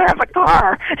 And I don't have a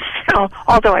car, so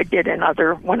although I did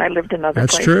when I lived in other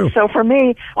places. That's true. So for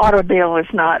me, automobile is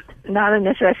not a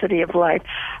necessity of life.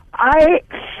 I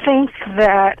think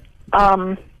that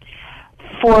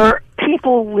for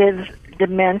people with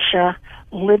dementia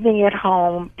living at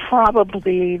home,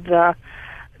 probably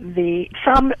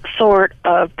some sort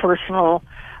of personal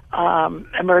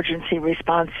emergency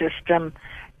response system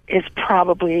is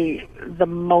probably the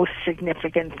most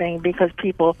significant thing, because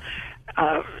people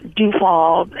do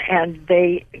fall and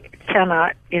they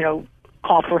cannot,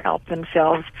 call for help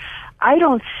themselves. I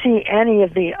don't see any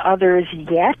of the others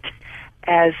yet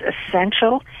as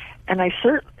essential, and I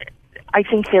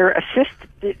think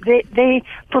they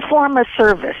perform a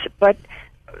service, but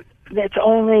that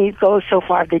only goes so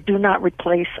far. They do not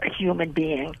replace a human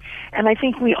being. And I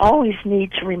think we always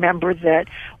need to remember that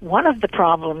one of the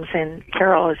problems, and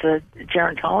Carol as a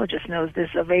gerontologist knows this,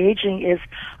 of aging is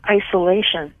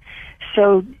isolation.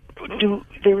 So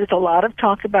there is a lot of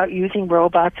talk about using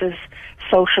robots as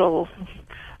social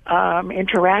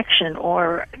interaction,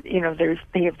 or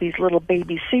they have these little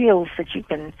baby seals that you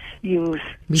can use.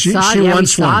 We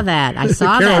saw that. I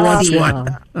saw that seal.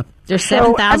 They're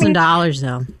 $7,000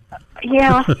 though.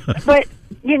 Yeah, but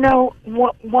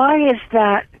why is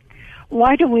that?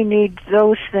 Why do we need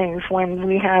those things when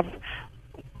we have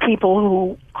people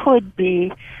who could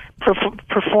be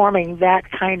performing that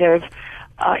kind of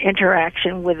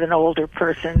interaction with an older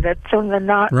person, so they're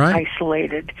not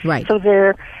isolated. Right. So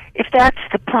if that's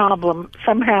the problem,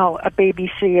 somehow a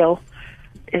baby seal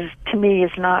is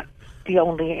not the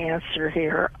only answer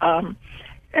here.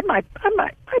 It might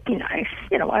be nice.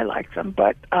 I like them,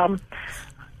 but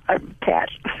Pat.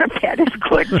 Pat is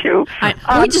good too.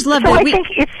 We just love so that. I think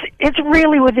it's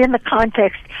really within the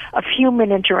context of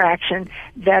human interaction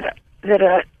that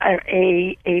an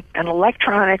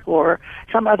electronic or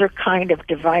some other kind of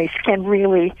device can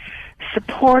really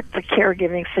support the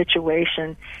caregiving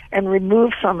situation and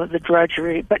remove some of the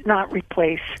drudgery, but not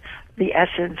replace the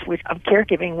essence of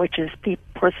caregiving, which is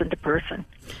person to person.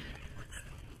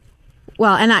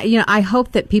 Well, and I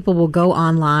hope that people will go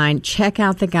online, check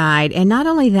out the guide, and not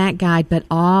only that guide, but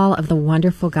all of the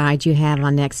wonderful guides you have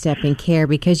on Next Step in Care,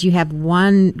 because you have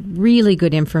one really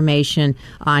good information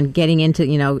on getting into,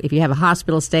 if you have a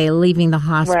hospital stay, leaving the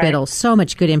hospital, so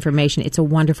much good information. It's a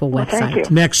wonderful website. Thank you.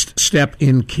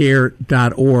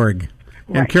 NextStepInCare.org. Right.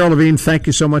 And Carol Levine, thank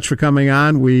you so much for coming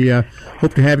on. We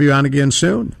hope to have you on again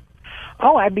soon.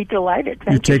 Oh, I'd be delighted.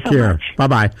 Thank you take so care. much.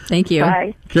 Bye-bye. Thank you.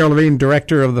 Bye. Carol Levine,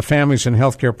 Director of the Families and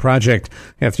Healthcare Project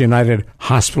at the United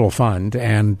Hospital Fund.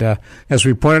 And as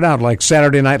we pointed out, like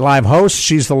Saturday Night Live host,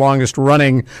 she's the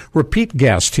longest-running repeat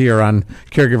guest here on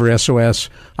Caregiver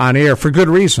SOS on air for good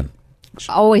reason.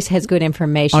 Always has good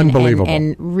information. Unbelievable.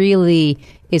 And really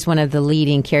is one of the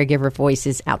leading caregiver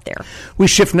voices out there. We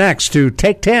shift next to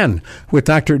Take 10 with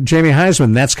Dr. Jamie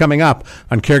Heisman. That's coming up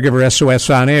on Caregiver SOS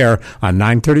on air on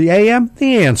 9:30 a.m.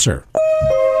 The Answer.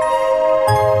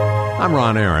 I'm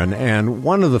Ron Aaron, and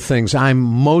one of the things I'm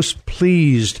most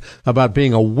pleased about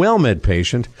being a WellMed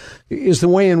patient is the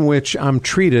way in which I'm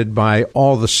treated by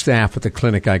all the staff at the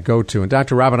clinic I go to. And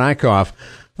Dr. Robin Eichhoff,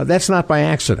 that's not by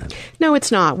accident. No,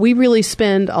 it's not. We really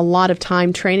spend a lot of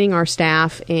time training our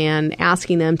staff and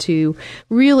asking them to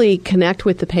really connect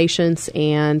with the patients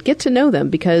and get to know them,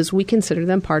 because we consider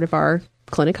them part of our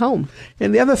clinic home.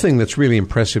 And the other thing that's really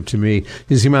impressive to me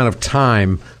is the amount of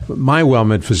time my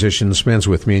WellMed physician spends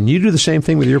with me. And you do the same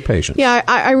thing with your patients. Yeah,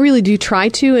 I really do try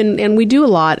to, and we do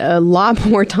a lot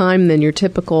more time than your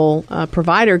typical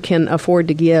provider can afford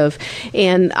to give.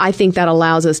 And I think that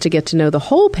allows us to get to know the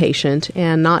whole patient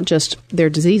and not just their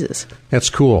diseases. That's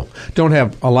cool. Don't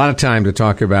have a lot of time to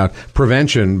talk about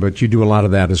prevention, but you do a lot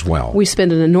of that as well. We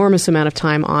spend an enormous amount of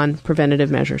time on preventative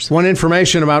measures. Want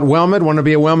information about WellMed? Want to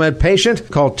be a WellMed patient?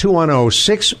 Call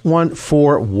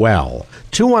 210-614-WELL.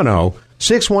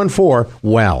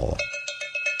 210-614-WELL.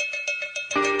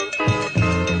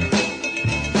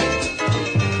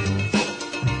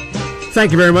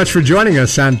 Thank you very much for joining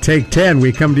us on Take 10.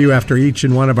 We come to you after each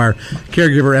and one of our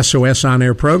Caregiver SOS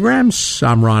on-air programs.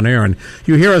 I'm Ron Aaron.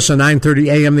 You hear us at 9:30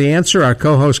 a.m. The Answer. Our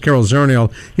co-host, Carol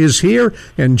Zernial, is here,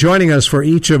 and joining us for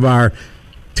each of our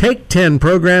Take 10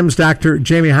 programs, Dr.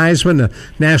 Jamie Heisman, a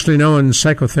nationally known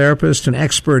psychotherapist and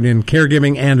expert in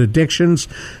caregiving and addictions.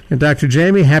 And Dr.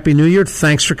 Jamie, Happy New Year.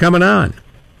 Thanks for coming on.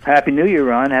 Happy New Year,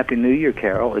 Ron. Happy New Year,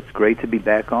 Carol. It's great to be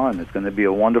back on. It's going to be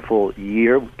a wonderful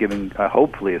year, giving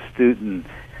hopefully astute and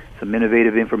some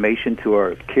innovative information to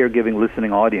our caregiving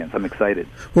listening audience. I'm excited.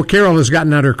 Well, Carol has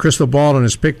gotten out her crystal ball and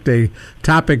has picked a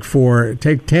topic for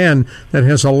Take 10 that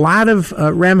has a lot of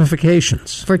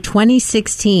ramifications. For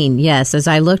 2016, yes, as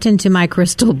I looked into my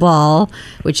crystal ball,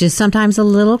 which is sometimes a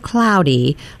little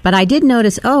cloudy, but I did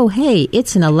notice, oh, hey,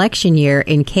 it's an election year,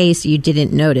 in case you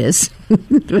didn't notice.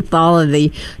 With all of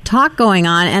the talk going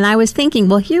on. And I was thinking,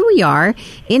 well, here we are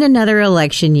in another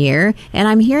election year, and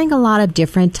I'm hearing a lot of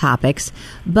different topics.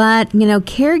 But,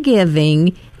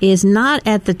 caregiving is not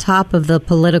at the top of the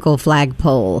political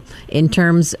flagpole in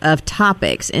terms of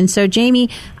topics. And so, Jamie,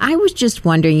 I was just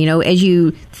wondering, as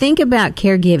you think about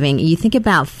caregiving, you think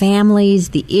about families,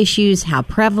 the issues, how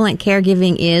prevalent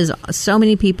caregiving is, so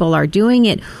many people are doing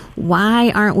it.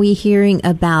 Why aren't we hearing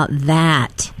about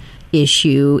that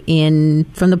issue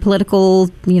from the political,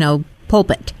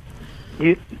 pulpit?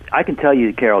 I can tell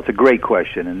you, Carol, it's a great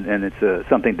question, and it's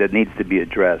something that needs to be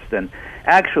addressed. And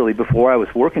actually, before I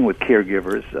was working with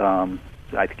caregivers,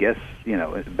 I guess,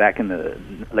 back in the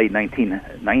late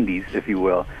 1990s, if you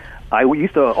will, I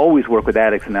used to always work with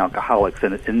addicts and alcoholics,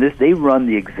 and they run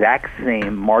the exact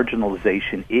same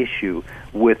marginalization issue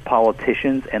with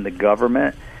politicians and the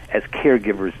government as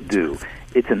caregivers do.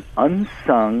 It's an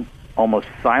unsung, almost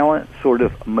silent sort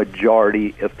of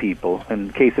majority of people. In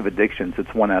the case of addictions,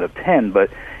 it's 1 out of 10, but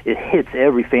it hits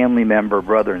every family member,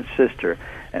 brother and sister,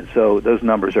 and so those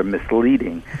numbers are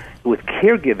misleading. With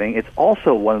caregiving, it's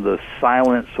also one of those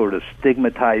silent, sort of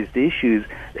stigmatized issues,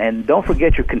 and don't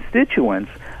forget your constituents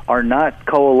are not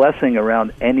coalescing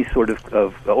around any sort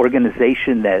of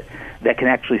organization that can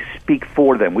actually speak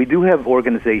for them. We do have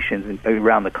organizations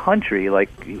around the country, like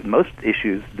most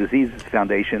issues, diseases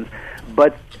foundations,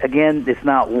 but again, it's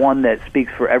not one that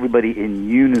speaks for everybody in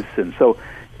unison. So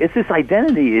It's this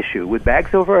identity issue with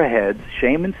bags over our heads,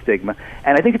 shame and stigma,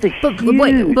 and I think it's a huge.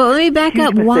 But let me back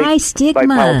up. Why stigma?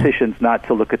 By politicians not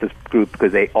to look at this group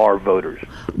because they are voters.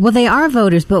 Well, they are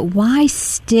voters, but why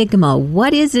stigma?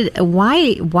 What is it?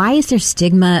 Why is there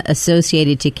stigma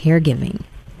associated to caregiving?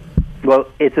 Well,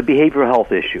 it's a behavioral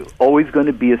health issue. Always going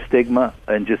to be a stigma,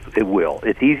 and just it will.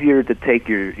 It's easier to take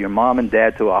your mom and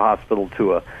dad to a hospital,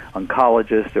 to a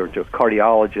oncologist or to a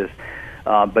cardiologist.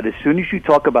 But as soon as you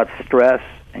talk about stress,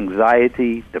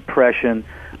 anxiety, depression,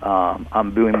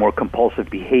 I'm doing more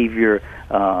compulsive behavior,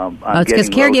 I'm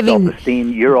getting low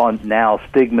self-esteem, you're on now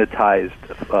stigmatized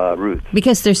routes.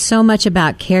 Because there's so much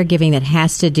about caregiving that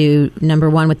has to do, number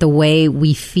one, with the way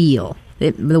we feel.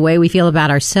 The way we feel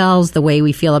about ourselves, the way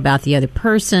we feel about the other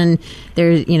person.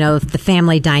 There's, the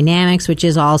family dynamics, which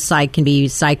is all can be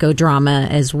psychodrama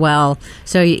as well.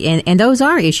 So, and those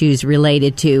are issues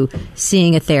related to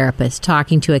seeing a therapist,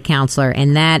 talking to a counselor,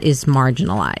 and that is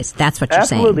marginalized. That's what you're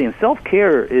saying. Absolutely, and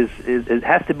self-care it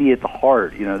has to be at the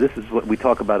heart. This is what we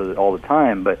talk about it all the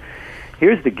time. But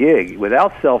here's the gig: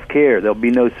 without self-care, there'll be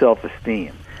no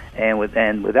self-esteem. And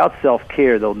without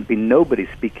self-care, there'll be nobody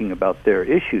speaking about their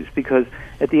issues, because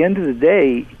at the end of the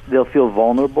day, they'll feel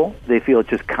vulnerable. They feel it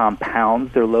just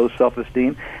compounds their low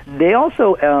self-esteem. They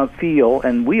also feel,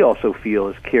 and we also feel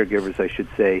as caregivers, I should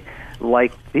say,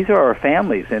 like these are our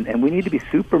families, and we need to be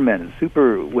supermen and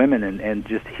superwomen and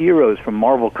just heroes from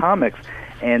Marvel Comics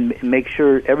and make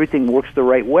sure everything works the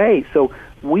right way. So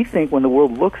we think when the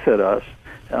world looks at us,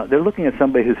 they're looking at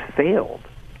somebody who's failed.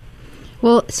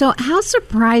 Well, so how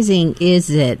surprising is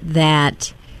it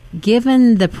that,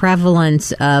 given the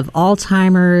prevalence of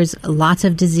Alzheimer's, lots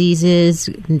of diseases,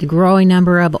 the growing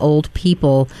number of old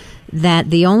people,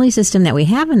 that the only system that we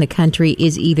have in the country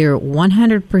is either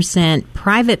 100%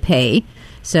 private pay,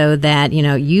 so that,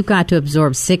 you've got to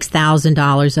absorb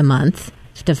 $6,000 a month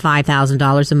to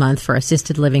 $5,000 a month for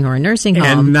assisted living or a nursing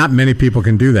home. And not many people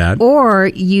can do that.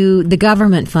 Or the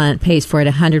government fund pays for it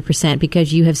 100%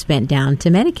 because you have spent down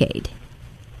to Medicaid.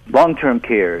 Long-term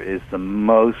care is the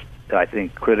most, I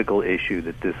think, critical issue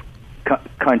that this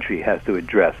country has to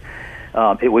address.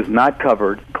 It was not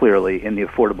covered clearly in the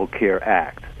Affordable Care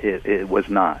Act. It was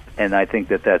not, and I think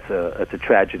that's a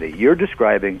tragedy. You're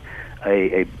describing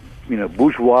a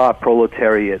bourgeois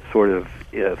proletariat sort of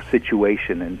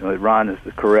situation, and Ron is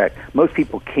correct. Most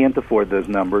people can't afford those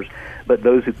numbers, but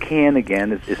those who can,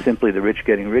 again, is simply the rich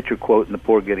getting richer quote and the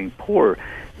poor getting poorer.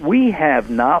 We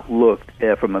have not looked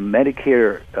from a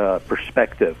Medicare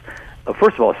perspective.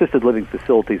 First of all, assisted living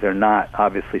facilities are not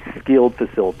obviously skilled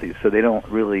facilities, so they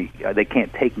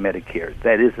can't take Medicare.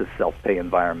 That is a self-pay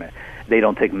environment. They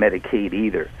don't take Medicaid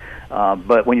either.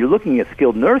 But when you're looking at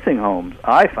skilled nursing homes,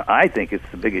 I think it's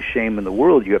the biggest shame in the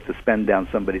world. You have to spend down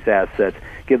somebody's assets,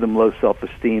 give them low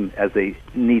self-esteem as they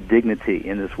need dignity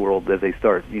in this world as they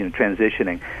start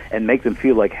transitioning, and make them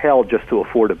feel like hell just to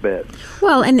afford a bed.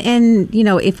 Well, and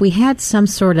if we had some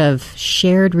sort of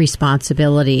shared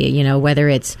responsibility, whether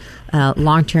it's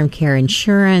long-term care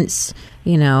insurance, I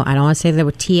don't want to say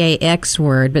the TAX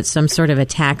word, but some sort of a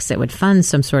tax that would fund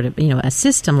some sort of, a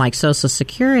system like Social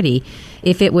Security.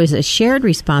 If it was a shared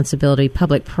responsibility,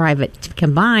 public-private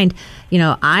combined,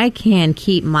 I can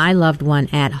keep my loved one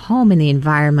at home in the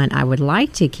environment I would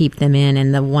like to keep them in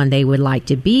and the one they would like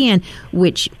to be in,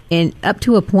 which up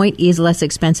to a point is less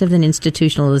expensive than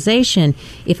institutionalization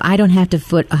if I don't have to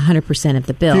foot 100% of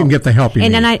the bill. You can get the help you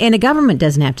need. And the government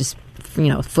doesn't have to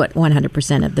foot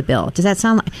 100% of the bill.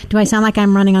 Do I sound like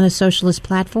I'm running on a socialist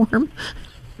platform?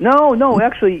 No,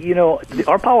 actually,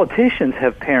 our politicians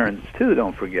have parents too,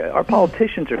 don't forget. Our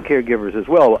politicians are caregivers as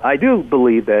well. I do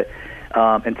believe that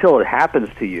until it happens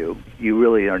to you, you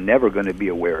really are never going to be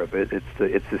aware of it.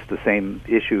 It's just the same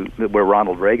issue where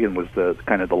Ronald Reagan was the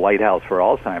kind of the lighthouse for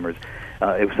Alzheimer's.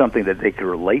 It was something that they could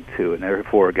relate to, and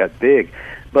therefore it got big.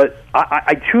 But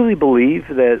I truly believe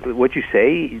that what you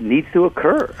say needs to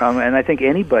occur. And I think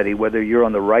anybody, whether you're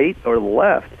on the right or the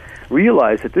left,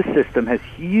 realize that this system has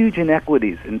huge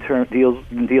inequities in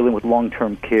dealing with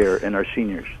long-term care and our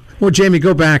seniors. Well, Jamie,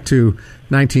 go back to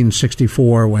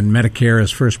 1964 when Medicare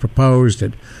is first proposed.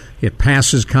 It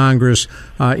passes Congress.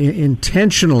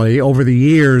 Intentionally, over the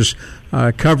years,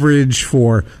 coverage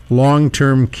for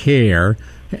long-term care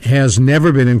has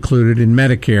never been included in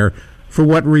Medicare. For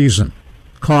what reason?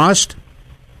 Cost?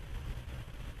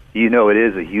 It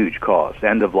is a huge cost.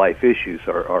 End-of-life issues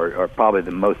are probably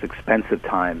the most expensive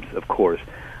times, of course,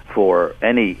 for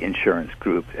any insurance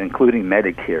group, including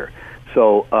Medicare.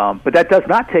 So, but that does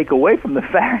not take away from the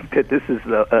fact that this is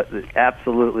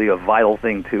absolutely a vital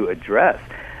thing to address.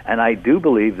 And I do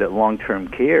believe that long-term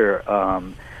care,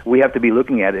 we have to be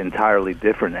looking at it entirely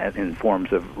different in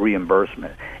forms of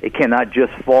reimbursement. It cannot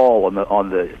just fall on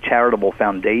the charitable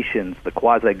foundations, the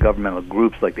quasi-governmental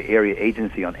groups like the Area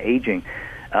Agency on Aging,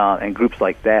 and groups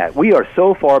like that. We are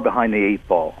so far behind the 8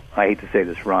 ball, I hate to say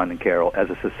this, Ron and Carol, as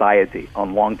a society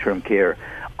on long-term care.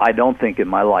 I don't think in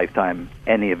my lifetime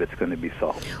any of it's going to be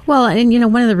solved. Well, and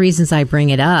one of the reasons I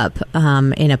bring it up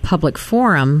in a public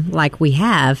forum like we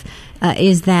have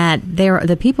is that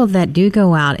the people that do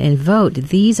go out and vote,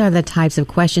 these are the types of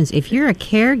questions. If you're a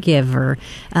caregiver,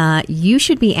 you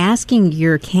should be asking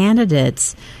your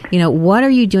candidates, what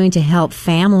are you doing to help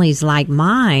families like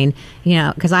mine?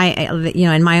 Because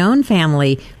in my own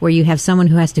family, where you have someone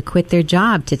who has to quit their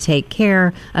job to take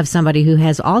care of somebody who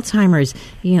has Alzheimer's,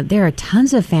 there are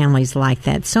tons of families like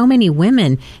that. So many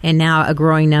women and now a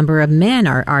growing number of men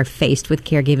are faced with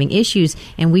caregiving issues,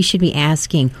 and we should be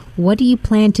asking, what do you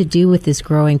plan to do with this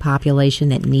growing population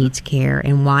that needs care,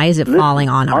 and why is it falling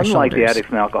on our shoulders? Unlike the addicts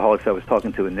and alcoholics I was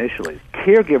talking to initially,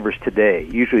 caregivers today,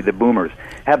 usually the boomers,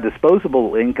 have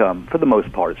disposable income for the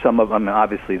most part. Some of them,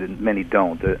 obviously, many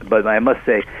don't. But I must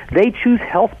say, they choose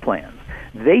health plans.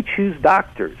 They choose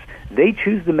doctors. They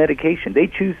choose the medication. They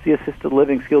choose the assisted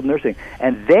living, skilled nursing.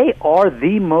 And they are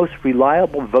the most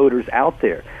reliable voters out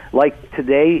there. Like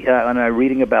today, and I'm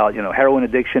reading about heroin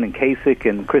addiction and Kasich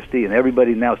and Christie and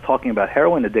everybody now is talking about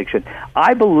heroin addiction.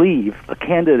 I believe a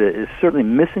candidate is certainly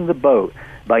missing the boat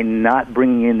by not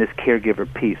bringing in this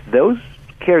caregiver piece. Those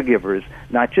caregivers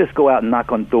not just go out and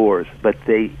knock on doors, but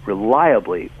they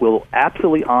reliably will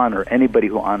absolutely honor anybody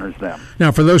who honors them.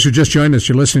 Now, for those who just joined us,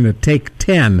 you're listening to Take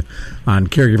 10 on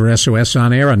Caregiver SOS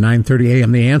on air at 9:30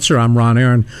 a.m. The Answer. I'm Ron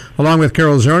Aaron, along with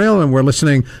Carol Zernial, and we're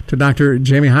listening to Dr.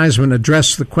 Jamie Heisman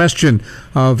address the question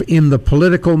of, in the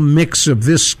political mix of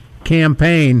this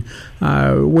campaign,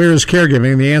 where is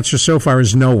caregiving? The answer so far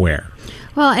is nowhere.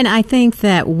 Well, and I think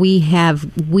that we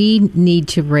need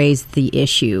to raise the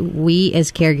issue. We as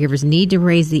caregivers need to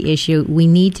raise the issue. We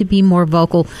need to be more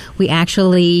vocal.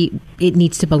 It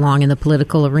needs to belong in the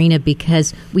political arena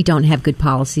because we don't have good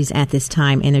policies at this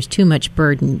time, and there's too much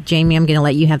burden. Jamie, I'm going to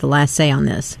let you have the last say on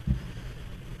this.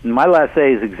 My last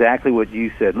say is exactly what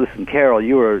you said. Listen, Carol,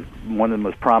 you are one of the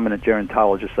most prominent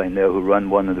gerontologists I know who run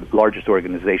one of the largest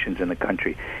organizations in the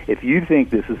country. If you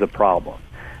think this is a problem,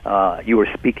 you are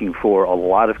speaking for a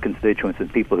lot of constituents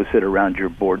and people who sit around your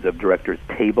board of directors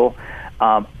table.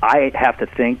 I have to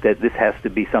think that this has to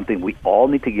be something we all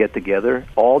need to get together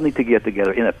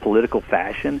in a political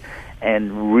fashion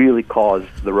and really cause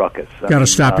the ruckus. Got to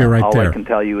stop you right there. All I can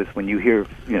tell you is when you hear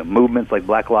movements like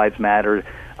Black Lives Matter,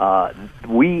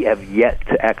 we have yet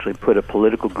to actually put a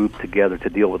political group together to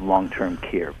deal with long-term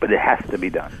care, but it has to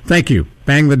be done. Thank you.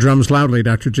 Bang the drums loudly,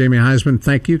 Dr. Jamie Heisman.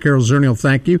 Thank you. Carol Zernial,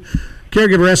 thank you.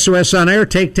 Caregiver SOS on air,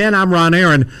 Take 10. I'm Ron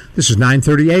Aaron. This is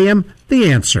 9:30 a.m. The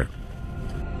Answer.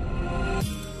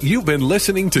 You've been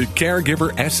listening to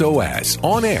Caregiver SOS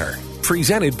on air,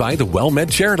 presented by the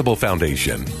WellMed Charitable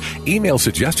Foundation. Email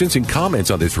suggestions and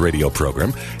comments on this radio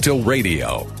program to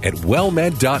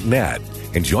radio@wellmed.net.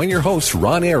 And join your hosts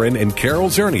Ron Aaron and Carol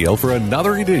Zernial for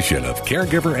another edition of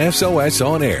Caregiver SOS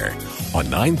on air on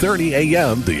 9:30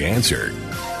 a.m. The Answer.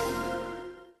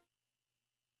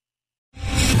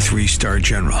 3-star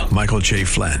General Michael J.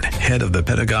 Flynn, head of the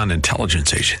Pentagon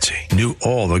Intelligence Agency, knew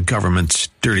all the government's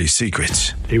dirty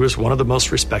secrets. He was one of the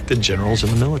most respected generals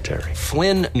in the military.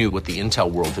 Flynn knew what the intel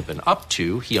world had been up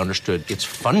to. He understood its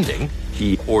funding.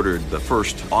 He ordered the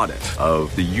first audit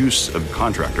of the use of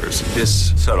contractors.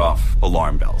 This set off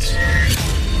alarm bells.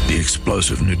 The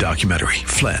explosive new documentary,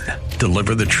 Flynn,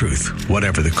 Deliver the Truth,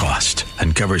 Whatever the Cost,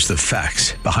 uncovers the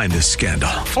facts behind this scandal.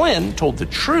 Flynn told the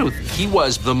truth. He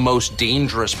was the most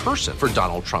dangerous person for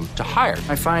Donald Trump to hire.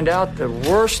 I find out the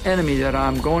worst enemy that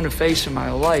I'm going to face in my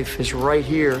life is right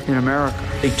here in America.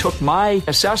 They took my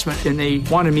assessment and they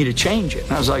wanted me to change it.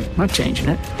 And I was like, I'm not changing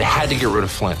it. They had to get rid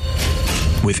of Flynn.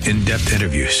 With in-depth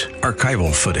interviews,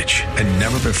 archival footage, and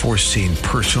never-before-seen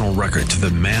personal records of the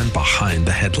man behind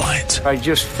the headlines. I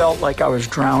just felt like I was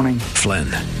drowning. Flynn,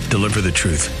 Deliver the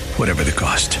Truth, Whatever the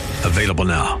Cost. Available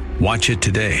now. Watch it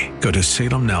today. Go to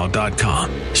salemnow.com.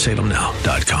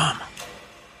 salemnow.com.